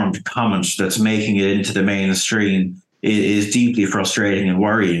informed comment that's making it into the mainstream is deeply frustrating and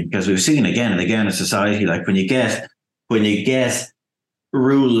worrying, because we've seen again and again in society, like when you get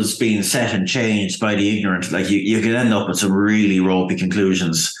rules being set and changed by the ignorant, like you can end up with some really ropey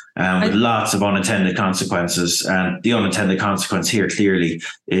conclusions with lots of unintended consequences. And the unintended consequence here clearly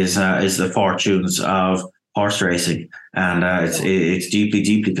is the fortunes of horse racing, and it's deeply,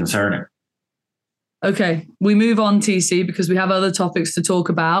 deeply concerning. Okay, we move on, TC, because we have other topics to talk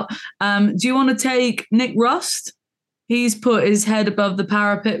about. Do you want to take Nick Rust? He's put his head above the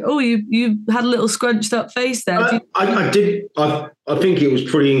parapet. Oh, you had a little scrunched up face there. I did. I think it was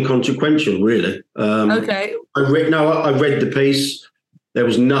pretty inconsequential, really. Okay. I read the piece. There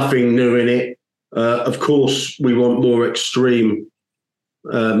was nothing new in it. Of course, we want more extreme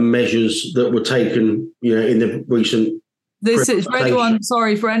measures that were taken, in the recent. This is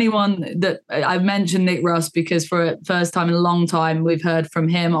for anyone that I've mentioned Nick Rust, because for the first time in a long time, we've heard from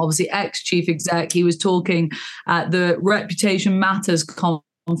him, obviously ex-chief exec. He was talking at the Reputation Matters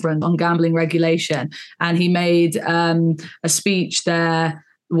conference on gambling regulation, and he made a speech there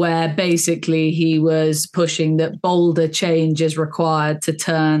where basically he was pushing that bolder change is required to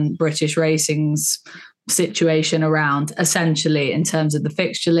turn British racing's situation around, essentially, in terms of the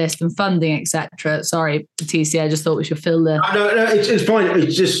fixture list and funding, etc. Sorry, TC, I just thought we should fill the... No, it's fine.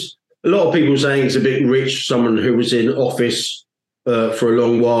 It's just a lot of people saying it's a bit rich, someone who was in office for a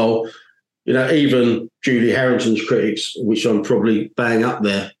long while. Even Julie Harrington's critics, which I'm probably bang up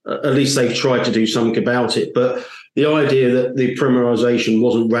there, at least they've tried to do something about it. But the idea that the Premierisation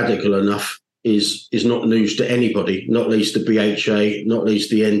wasn't radical enough is not news to anybody, not least the BHA, not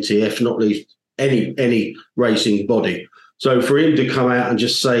least the NTF, not least any racing body. So for him to come out and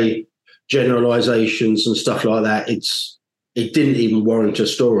just say generalizations and stuff like that, it didn't even warrant a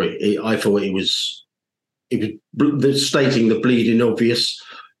story. I thought it was stating the bleeding obvious.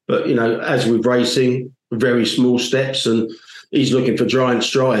 But, as with racing, very small steps, and he's looking for giant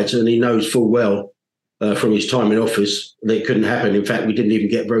strides, and he knows full well from his time in office that it couldn't happen. In fact, we didn't even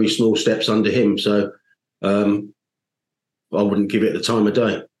get very small steps under him. So I wouldn't give it the time of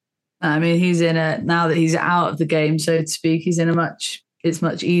day. I mean, now that he's out of the game, so to speak, it's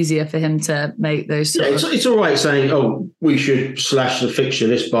much easier for him to make those it's all right saying, we should slash the fixture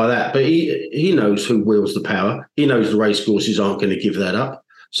list by that, but he knows who wields the power. He knows the race courses aren't going to give that up.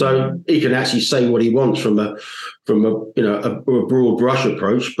 So he can actually say what he wants from a broad brush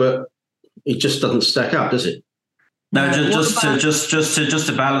approach, but it just doesn't stack up, does it? Now, just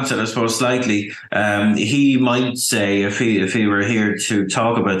to balance it, I suppose slightly, he might say, if he were here to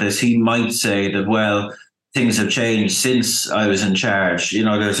talk about this, he might say that, well, things have changed since I was in charge.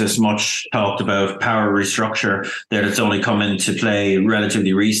 There's this much talked about power restructure there that's only come into play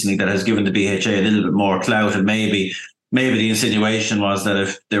relatively recently that has given the BHA a little bit more clout, and maybe the insinuation was that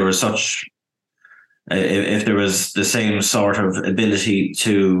if there was the same sort of ability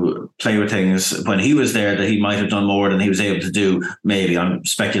to play with things when he was there, that he might have done more than he was able to do, maybe on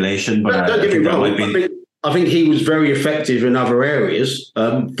speculation. But don't get me wrong. I think he was very effective in other areas,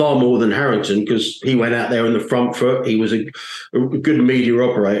 far more than Harrington, because he went out there on the front foot. He was a good media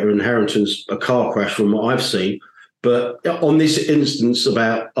operator, and Harrington's a car crash from what I've seen. But on this instance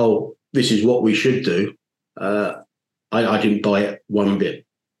about, this is what we should do, I didn't buy it one bit.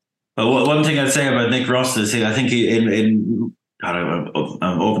 Well, one thing I'd say about Nick Ross is I think I'm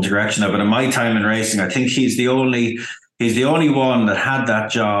open to correction now, but in my time in racing, I think he's the only one that had that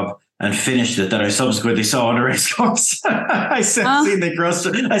job and finished it that I subsequently saw on a race course. I see Nick Ross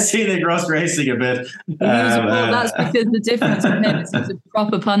racing a bit. That's because the difference with him is he's a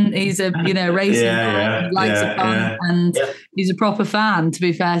proper pun. He's a racing guy, likes a pun, and he's a proper fan. To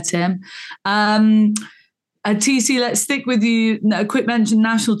be fair to him. TC, let's stick with you. A quick mention: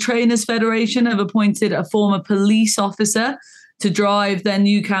 National Trainers Federation have appointed a former police officer to drive their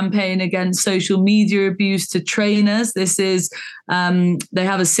new campaign against social media abuse to trainers. This is, they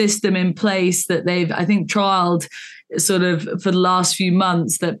have a system in place that they've, I think, trialed sort of for the last few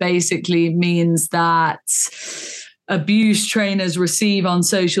months that basically means that abuse trainers receive on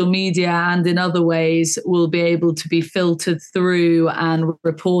social media and in other ways will be able to be filtered through and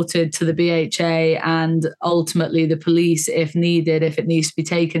reported to the BHA and ultimately the police if needed, if it needs to be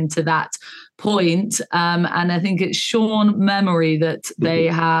taken to that point. And I think it's Sean Memory that they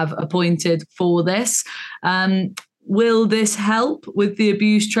have appointed for this. Will this help with the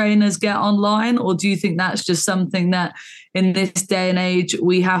abuse trainers get online, or do you think that's just something that in this day and age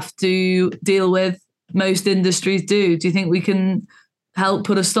we have to deal with? Most industries do. Do you think we can help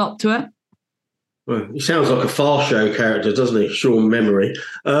put a stop to it? Well, he sounds like a Far Show character, doesn't he? Sean Memory.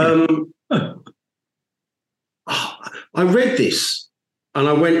 I read this and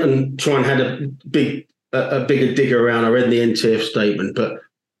I went and tried and had a bigger dig around. I read the NTF statement, but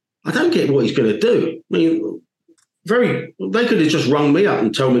I don't get what he's going to do. I mean, they could have just rung me up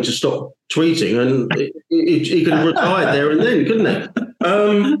and told me to stop tweeting, and he could have retired there and then, couldn't he?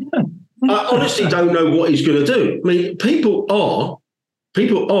 I honestly don't know what he's going to do. I mean, people are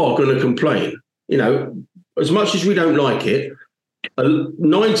going to complain. As much as we don't like it,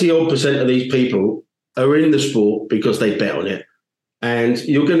 90-odd% of these people are in the sport because they bet on it. And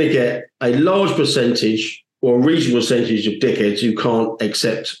you're going to get a large percentage or a reasonable percentage of dickheads who can't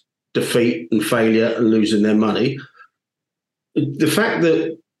accept defeat and failure and losing their money. The fact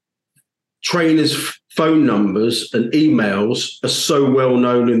that trainers' phone numbers and emails are so well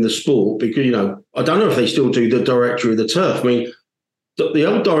known in the sport, because, I don't know if they still do the directory of the turf. I mean, the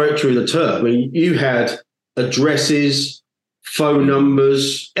old directory of the turf, I mean, you had addresses, phone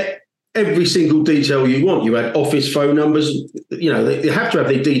numbers, every single detail you want. You had office phone numbers. They have to have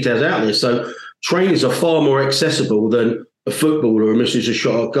their details out there. So trainers are far more accessible than a footballer who misses a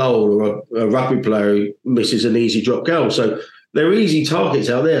shot at goal or a rugby player who misses an easy drop goal. So they're easy targets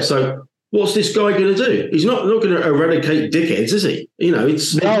out there. So what's this guy going to do? He's not going to eradicate dickheads, is he?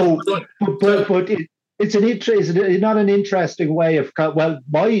 It's not an interesting way of. Well,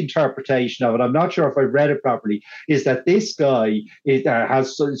 my interpretation of it, I'm not sure if I read it properly, is that this guy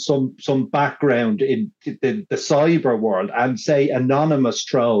has some background in the cyber world, and say anonymous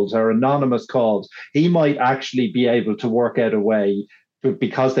trolls or anonymous calls. He might actually be able to work out a way,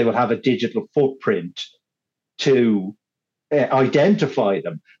 because they will have a digital footprint, to identify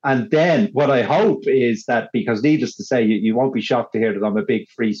them. And then what I hope is that, because needless to say, you won't be shocked to hear that I'm a big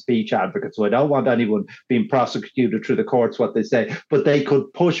free speech advocate, so I don't want anyone being prosecuted through the courts, what they say, but they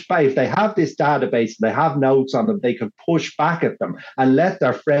could push back. If they have this database and they have notes on them, they could push back at them and let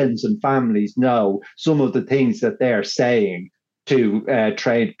their friends and families know some of the things that they're saying to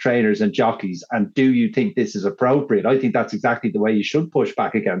trainers and jockeys. And do you think this is appropriate? I think that's exactly the way you should push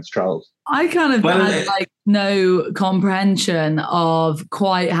back against trolls. I kind of had no comprehension of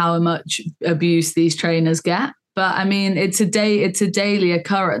quite how much abuse these trainers get, but I mean, it's a daily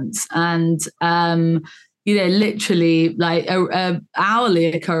occurrence, and literally like a hourly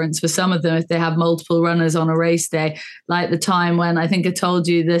occurrence for some of them if they have multiple runners on a race day. Like the time when, I think I told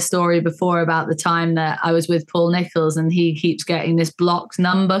you the story before about the time that I was with Paul Nicholls and he keeps getting this blocked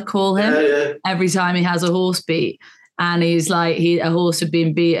number call him every time he has a horse beat. And he's like, a horse had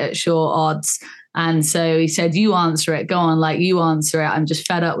been beat at short odds. And so he said, you answer it, go on, like you answer it. I'm just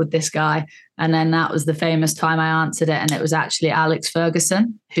fed up with this guy. And then that was the famous time I answered it. And it was actually Alex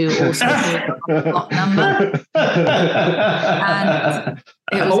Ferguson, who also called a block number. And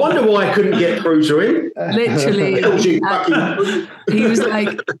I wonder why I couldn't get through to him. Literally. He was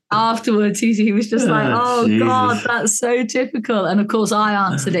like, afterwards, he was just like, oh, Jesus. God, that's so typical. And of course, I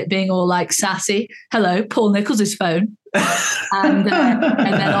answered it being all like sassy. Hello, Paul Nicholls' phone. And then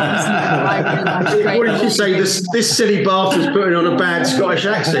obviously I realised. What did you say? This silly bastard's putting on a bad Scottish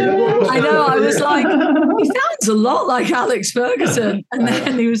accent. I know. I was like, he sounds a lot like Alex Ferguson. And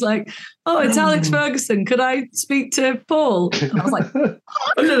then he was like, oh, it's Alex Ferguson. Could I speak to Paul? And I was like,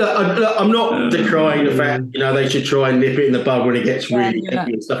 I'm not decrying the fact, they should try and nip it in the bud when it gets really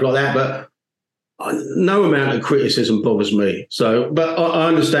heavy and stuff like that. But no amount of criticism bothers me. So, but I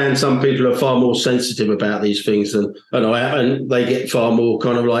understand some people are far more sensitive about these things than I, and they get far more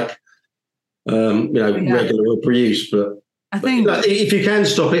kind of like, regular abuse. But I think if you can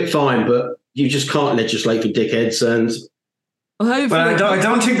stop it, fine. But you just can't legislate for dickheads. And but I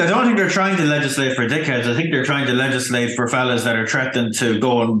don't think they're trying to legislate for dickheads. I think they're trying to legislate for fellas that are threatened to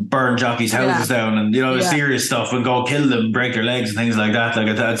go and burn jockeys' houses down and serious stuff and go kill them, break their legs and things like that. Like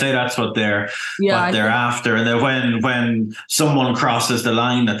I'd say that's what they're after. And then when someone crosses the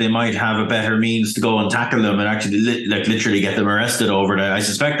line, that they might have a better means to go and tackle them and actually literally get them arrested over it. I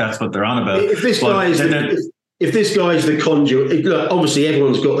suspect that's what they're on about. If this guy's the conduit, look, obviously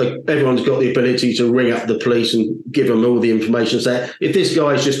everyone's got the ability to ring up the police and give them all the information. So if this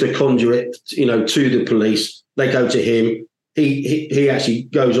guy's just a conduit, to the police, they go to him. He actually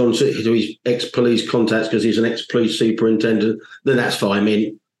goes on to his ex-police contacts because he's an ex-police superintendent. Then that's fine. I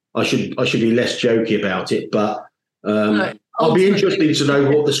mean, I should be less jokey about it, but I'll be interested to know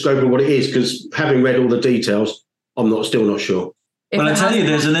what the scope of what it is, because having read all the details, I'm still not sure. Well, I tell you,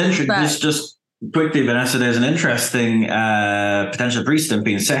 there's an entry. Quickly, Vanessa, there's an interesting potential precedent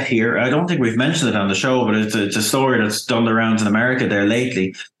being set here. I don't think we've mentioned it on the show, but it's a story that's done the rounds in America there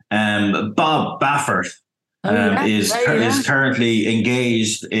lately. Bob Baffert is currently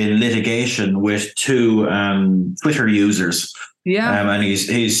engaged in litigation with two Twitter users. And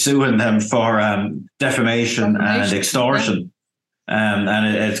he's suing them for defamation and extortion. And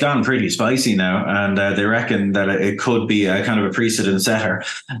it's gone pretty spicy now, and they reckon that it could be a kind of a precedent setter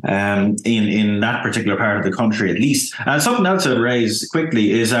in that particular part of the country, at least. And something else I'd raise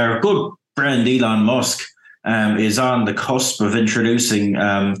quickly is our good friend Elon Musk is on the cusp of introducing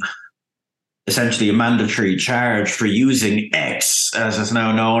essentially a mandatory charge for using X, as it's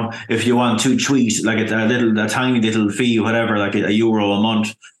now known, if you want to tweet, like a tiny little fee, whatever, like €1 a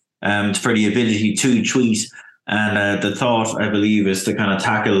month, for the ability to tweet. And the thought, I believe, is to kind of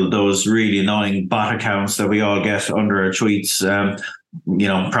tackle those really annoying bot accounts that we all get under our tweets,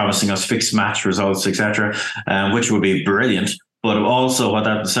 promising us fixed match results, etc., which would be brilliant. But also what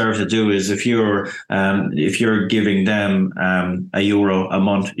that would serve to do is if you're giving them €1 a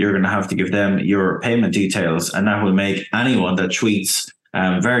month, you're going to have to give them your payment details. And that will make anyone that tweets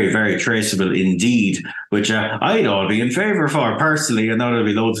very, very traceable indeed, which I'd all be in favour for personally. I know there'll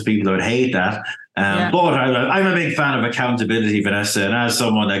be loads of people that would hate that. But I'm a big fan of accountability, Vanessa, and as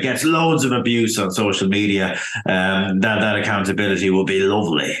someone that gets loads of abuse on social media, that accountability will be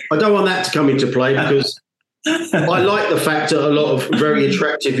lovely. I don't want that to come into play because I like the fact that a lot of very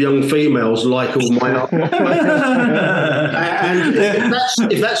attractive young females like all my art. And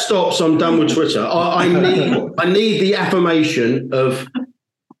if that stops, I'm done with Twitter. I need the affirmation of.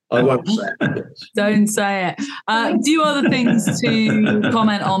 I won't say it. Don't say it. A few other things to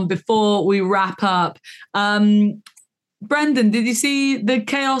comment on before we wrap up. Brendan, did you see the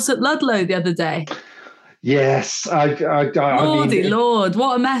chaos at Ludlow the other day? Yes, Lordy Lord,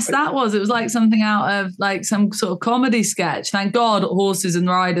 what a mess that was. It was like something out of like some sort of comedy sketch. Thank God horses and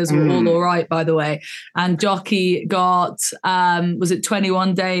riders were all right, by the way. And Jockey got, was it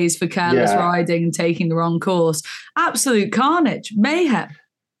 21 days for careless riding and taking the wrong course? Absolute carnage, mayhem.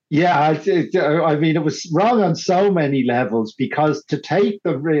 Yeah, I mean, it was wrong on so many levels, because to take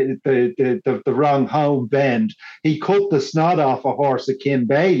the wrong home bend, he cut the snot off a horse at Kim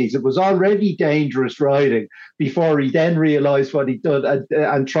Bailey's. It was already dangerous riding before he then realised what he'd done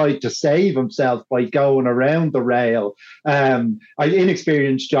and tried to save himself by going around the rail.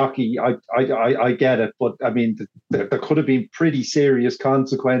 Inexperienced jockey, I get it, but I mean, there could have been pretty serious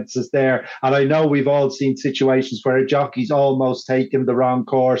consequences there. And I know we've all seen situations where a jockey's almost taken the wrong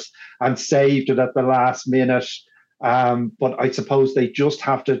course and saved it at the last minute. But I suppose they just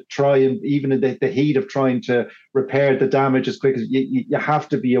have to try, and even in the heat of trying to repair the damage as quick as you have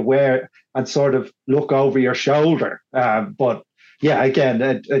to be aware and sort of look over your shoulder. But yeah, again,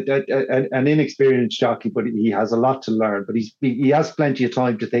 an inexperienced jockey, but he has a lot to learn. But he has plenty of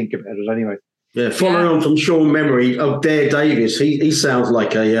time to think about it anyway. Yeah, following on from Sean memory of Dare Davis, he sounds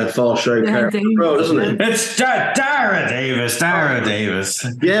like a fast show character as well, doesn't he? It's Dara Davis.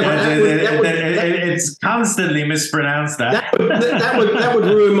 Yeah, but it's constantly mispronounced. That would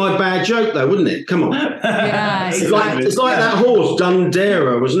ruin my bad joke, though, wouldn't it? Come on. Yeah, exactly. It's like that horse,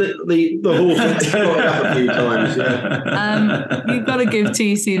 Dundera, wasn't it? The horse that got up a few times. Yeah. You've got to give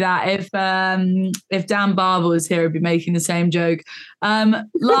TC that. If Dan Barber was here, he'd be making the same joke.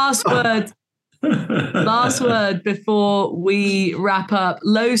 Last word. Last word before we wrap up.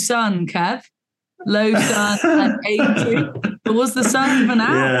 Low sun, Kev. Low sun at 80. But was the sun even out?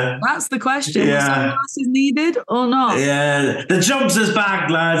 Yeah. That's the question. Yeah. Was sunglasses needed or not? Yeah, the jumps is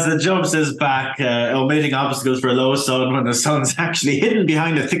back, lads. The jumps is back. Omitting obstacles for low sun when the sun's actually hidden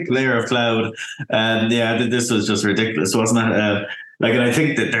behind a thick layer of cloud. This was just ridiculous, wasn't it? And I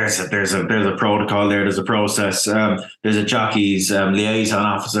think that there's a protocol there. There's a process. There's a jockey's liaison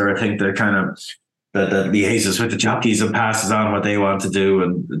officer. I think that kind of that liaises with the jockeys and passes on what they want to do.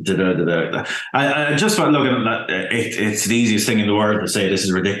 And I just want looking at that. It's the easiest thing in the world to say this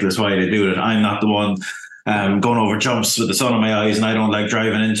is ridiculous. Why they do it? I'm not the one going over jumps with the sun in my eyes, and I don't like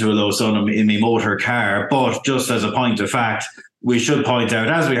driving into a low sun in my motor car. But just as a point of fact, we should point out,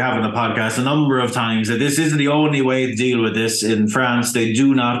 as we have in the podcast a number of times, that this isn't the only way to deal with this. In France, they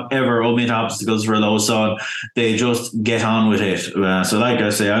do not ever omit obstacles for a low sun. They just get on with it. So like I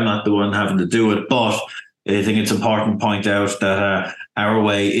say, I'm not the one having to do it, but I think it's important to point out that our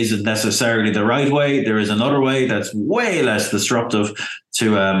way isn't necessarily the right way. There is another way that's way less disruptive to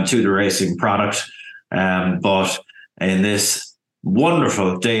the racing product. But in this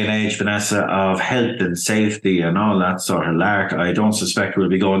wonderful day and age, Vanessa, of health and safety and all that sort of lark, I don't suspect we'll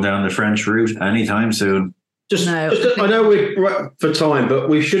be going down the French route anytime soon. I know we're for time, but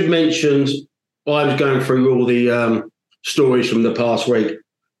we should mention, I was going through all the stories from the past week.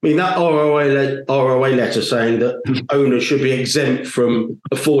 I mean, that ROA letter saying that owners should be exempt from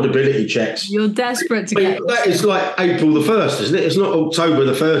affordability checks. You're desperate to get that is like April the 1st, isn't it? It's not October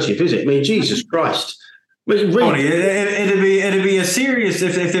the 30th, is it? I mean, Jesus Christ. Tony, it'd be a serious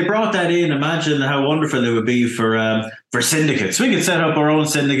if they brought that in. Imagine how wonderful it would be for syndicates. We could set up our own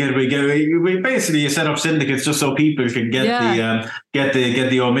syndicate. We basically set up syndicates just so people can get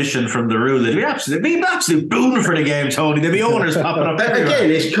the omission from the rule. It'd be an absolute boon for the game, Tony. There'd be owners popping up everywhere. Again,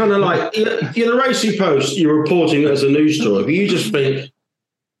 it's kind of like you're the Racing Post. You're reporting it as a news story, but you just think,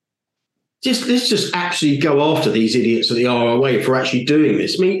 let's just actually go after these idiots at the ROA for actually doing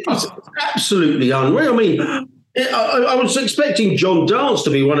this. I mean, it's absolutely unreal. I mean, I was expecting John Dance to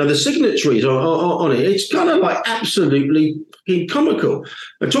be one of the signatories on it. It's kind of like absolutely comical.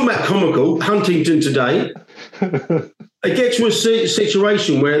 I'm talking about comical. Huntington today, they get to a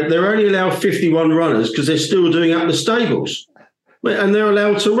situation where they're only allowed 51 runners because they're still doing up the stables, and they're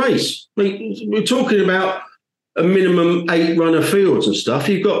allowed to race. I mean, we're talking about a minimum 8 runner fields and stuff.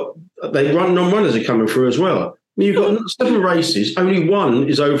 Non-runners are coming through as well. I mean, you've got 7 races, only one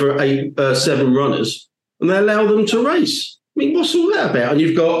is over 7 runners, and they allow them to race. I mean, what's all that about? And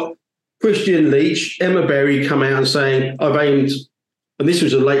you've got Christian Leach, Emma Berry come out and saying, I've aimed, and this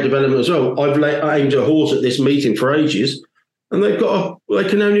was a late development as well, I've aimed a horse at this meeting for ages, and they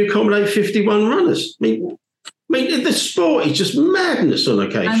can only accommodate 51 runners. I mean, mean, the sport is just madness on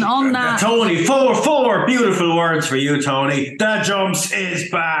occasion. And on that, Tony, four beautiful words for you, Tony. The jumps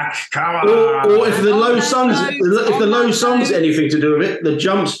is back. Come on. Or if the low sun's anything to do with it, the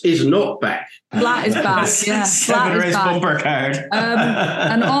jumps is not back. Flat is back. Yeah, Seven flat is race back. bumper card.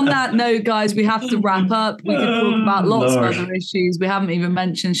 And on that note, guys, we have to wrap up. We could talk about lots Lord. of other issues. We haven't even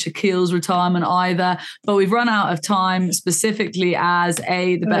mentioned Shaquille's retirement either, but we've run out of time, specifically as the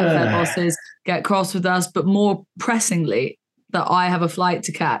Betfair bosses get cross with us, but more pressingly that I have a flight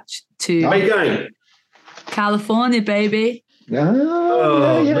to catch to California, baby.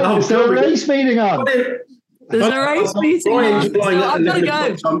 Yeah. Is there a race meeting on? There's a race meeting on. So I'm going to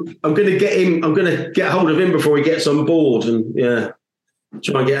go. I'm going to get him. I'm going to get hold of him before he gets on board, and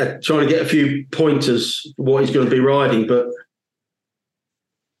trying to get a few pointers what he's going to be riding. But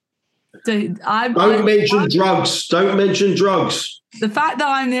don't mention drugs. Don't mention drugs. The fact that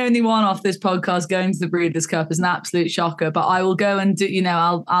I'm the only one off this podcast going to the Breeders' Cup is an absolute shocker. But I will go and do.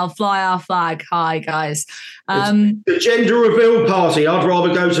 I'll fly our flag high, guys. The gender reveal party. I'd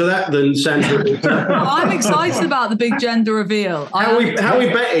rather go to that than Santa. I'm excited about the big gender reveal. How are we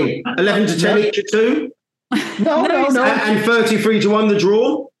betting? 11 to 10 each or two? No. And 33-1 the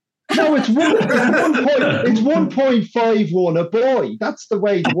draw? No, it's 1.51 a boy. That's the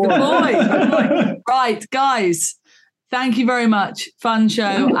way to work. Boy. Right, guys. Thank you very much. Fun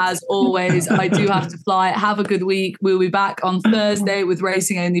show as always. I do have to fly. Have a good week. We'll be back on Thursday with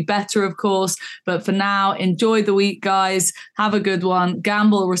Racing Only Better, of course. But for now, enjoy the week, guys. Have a good one.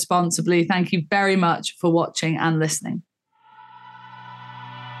 Gamble responsibly. Thank you very much for watching and listening.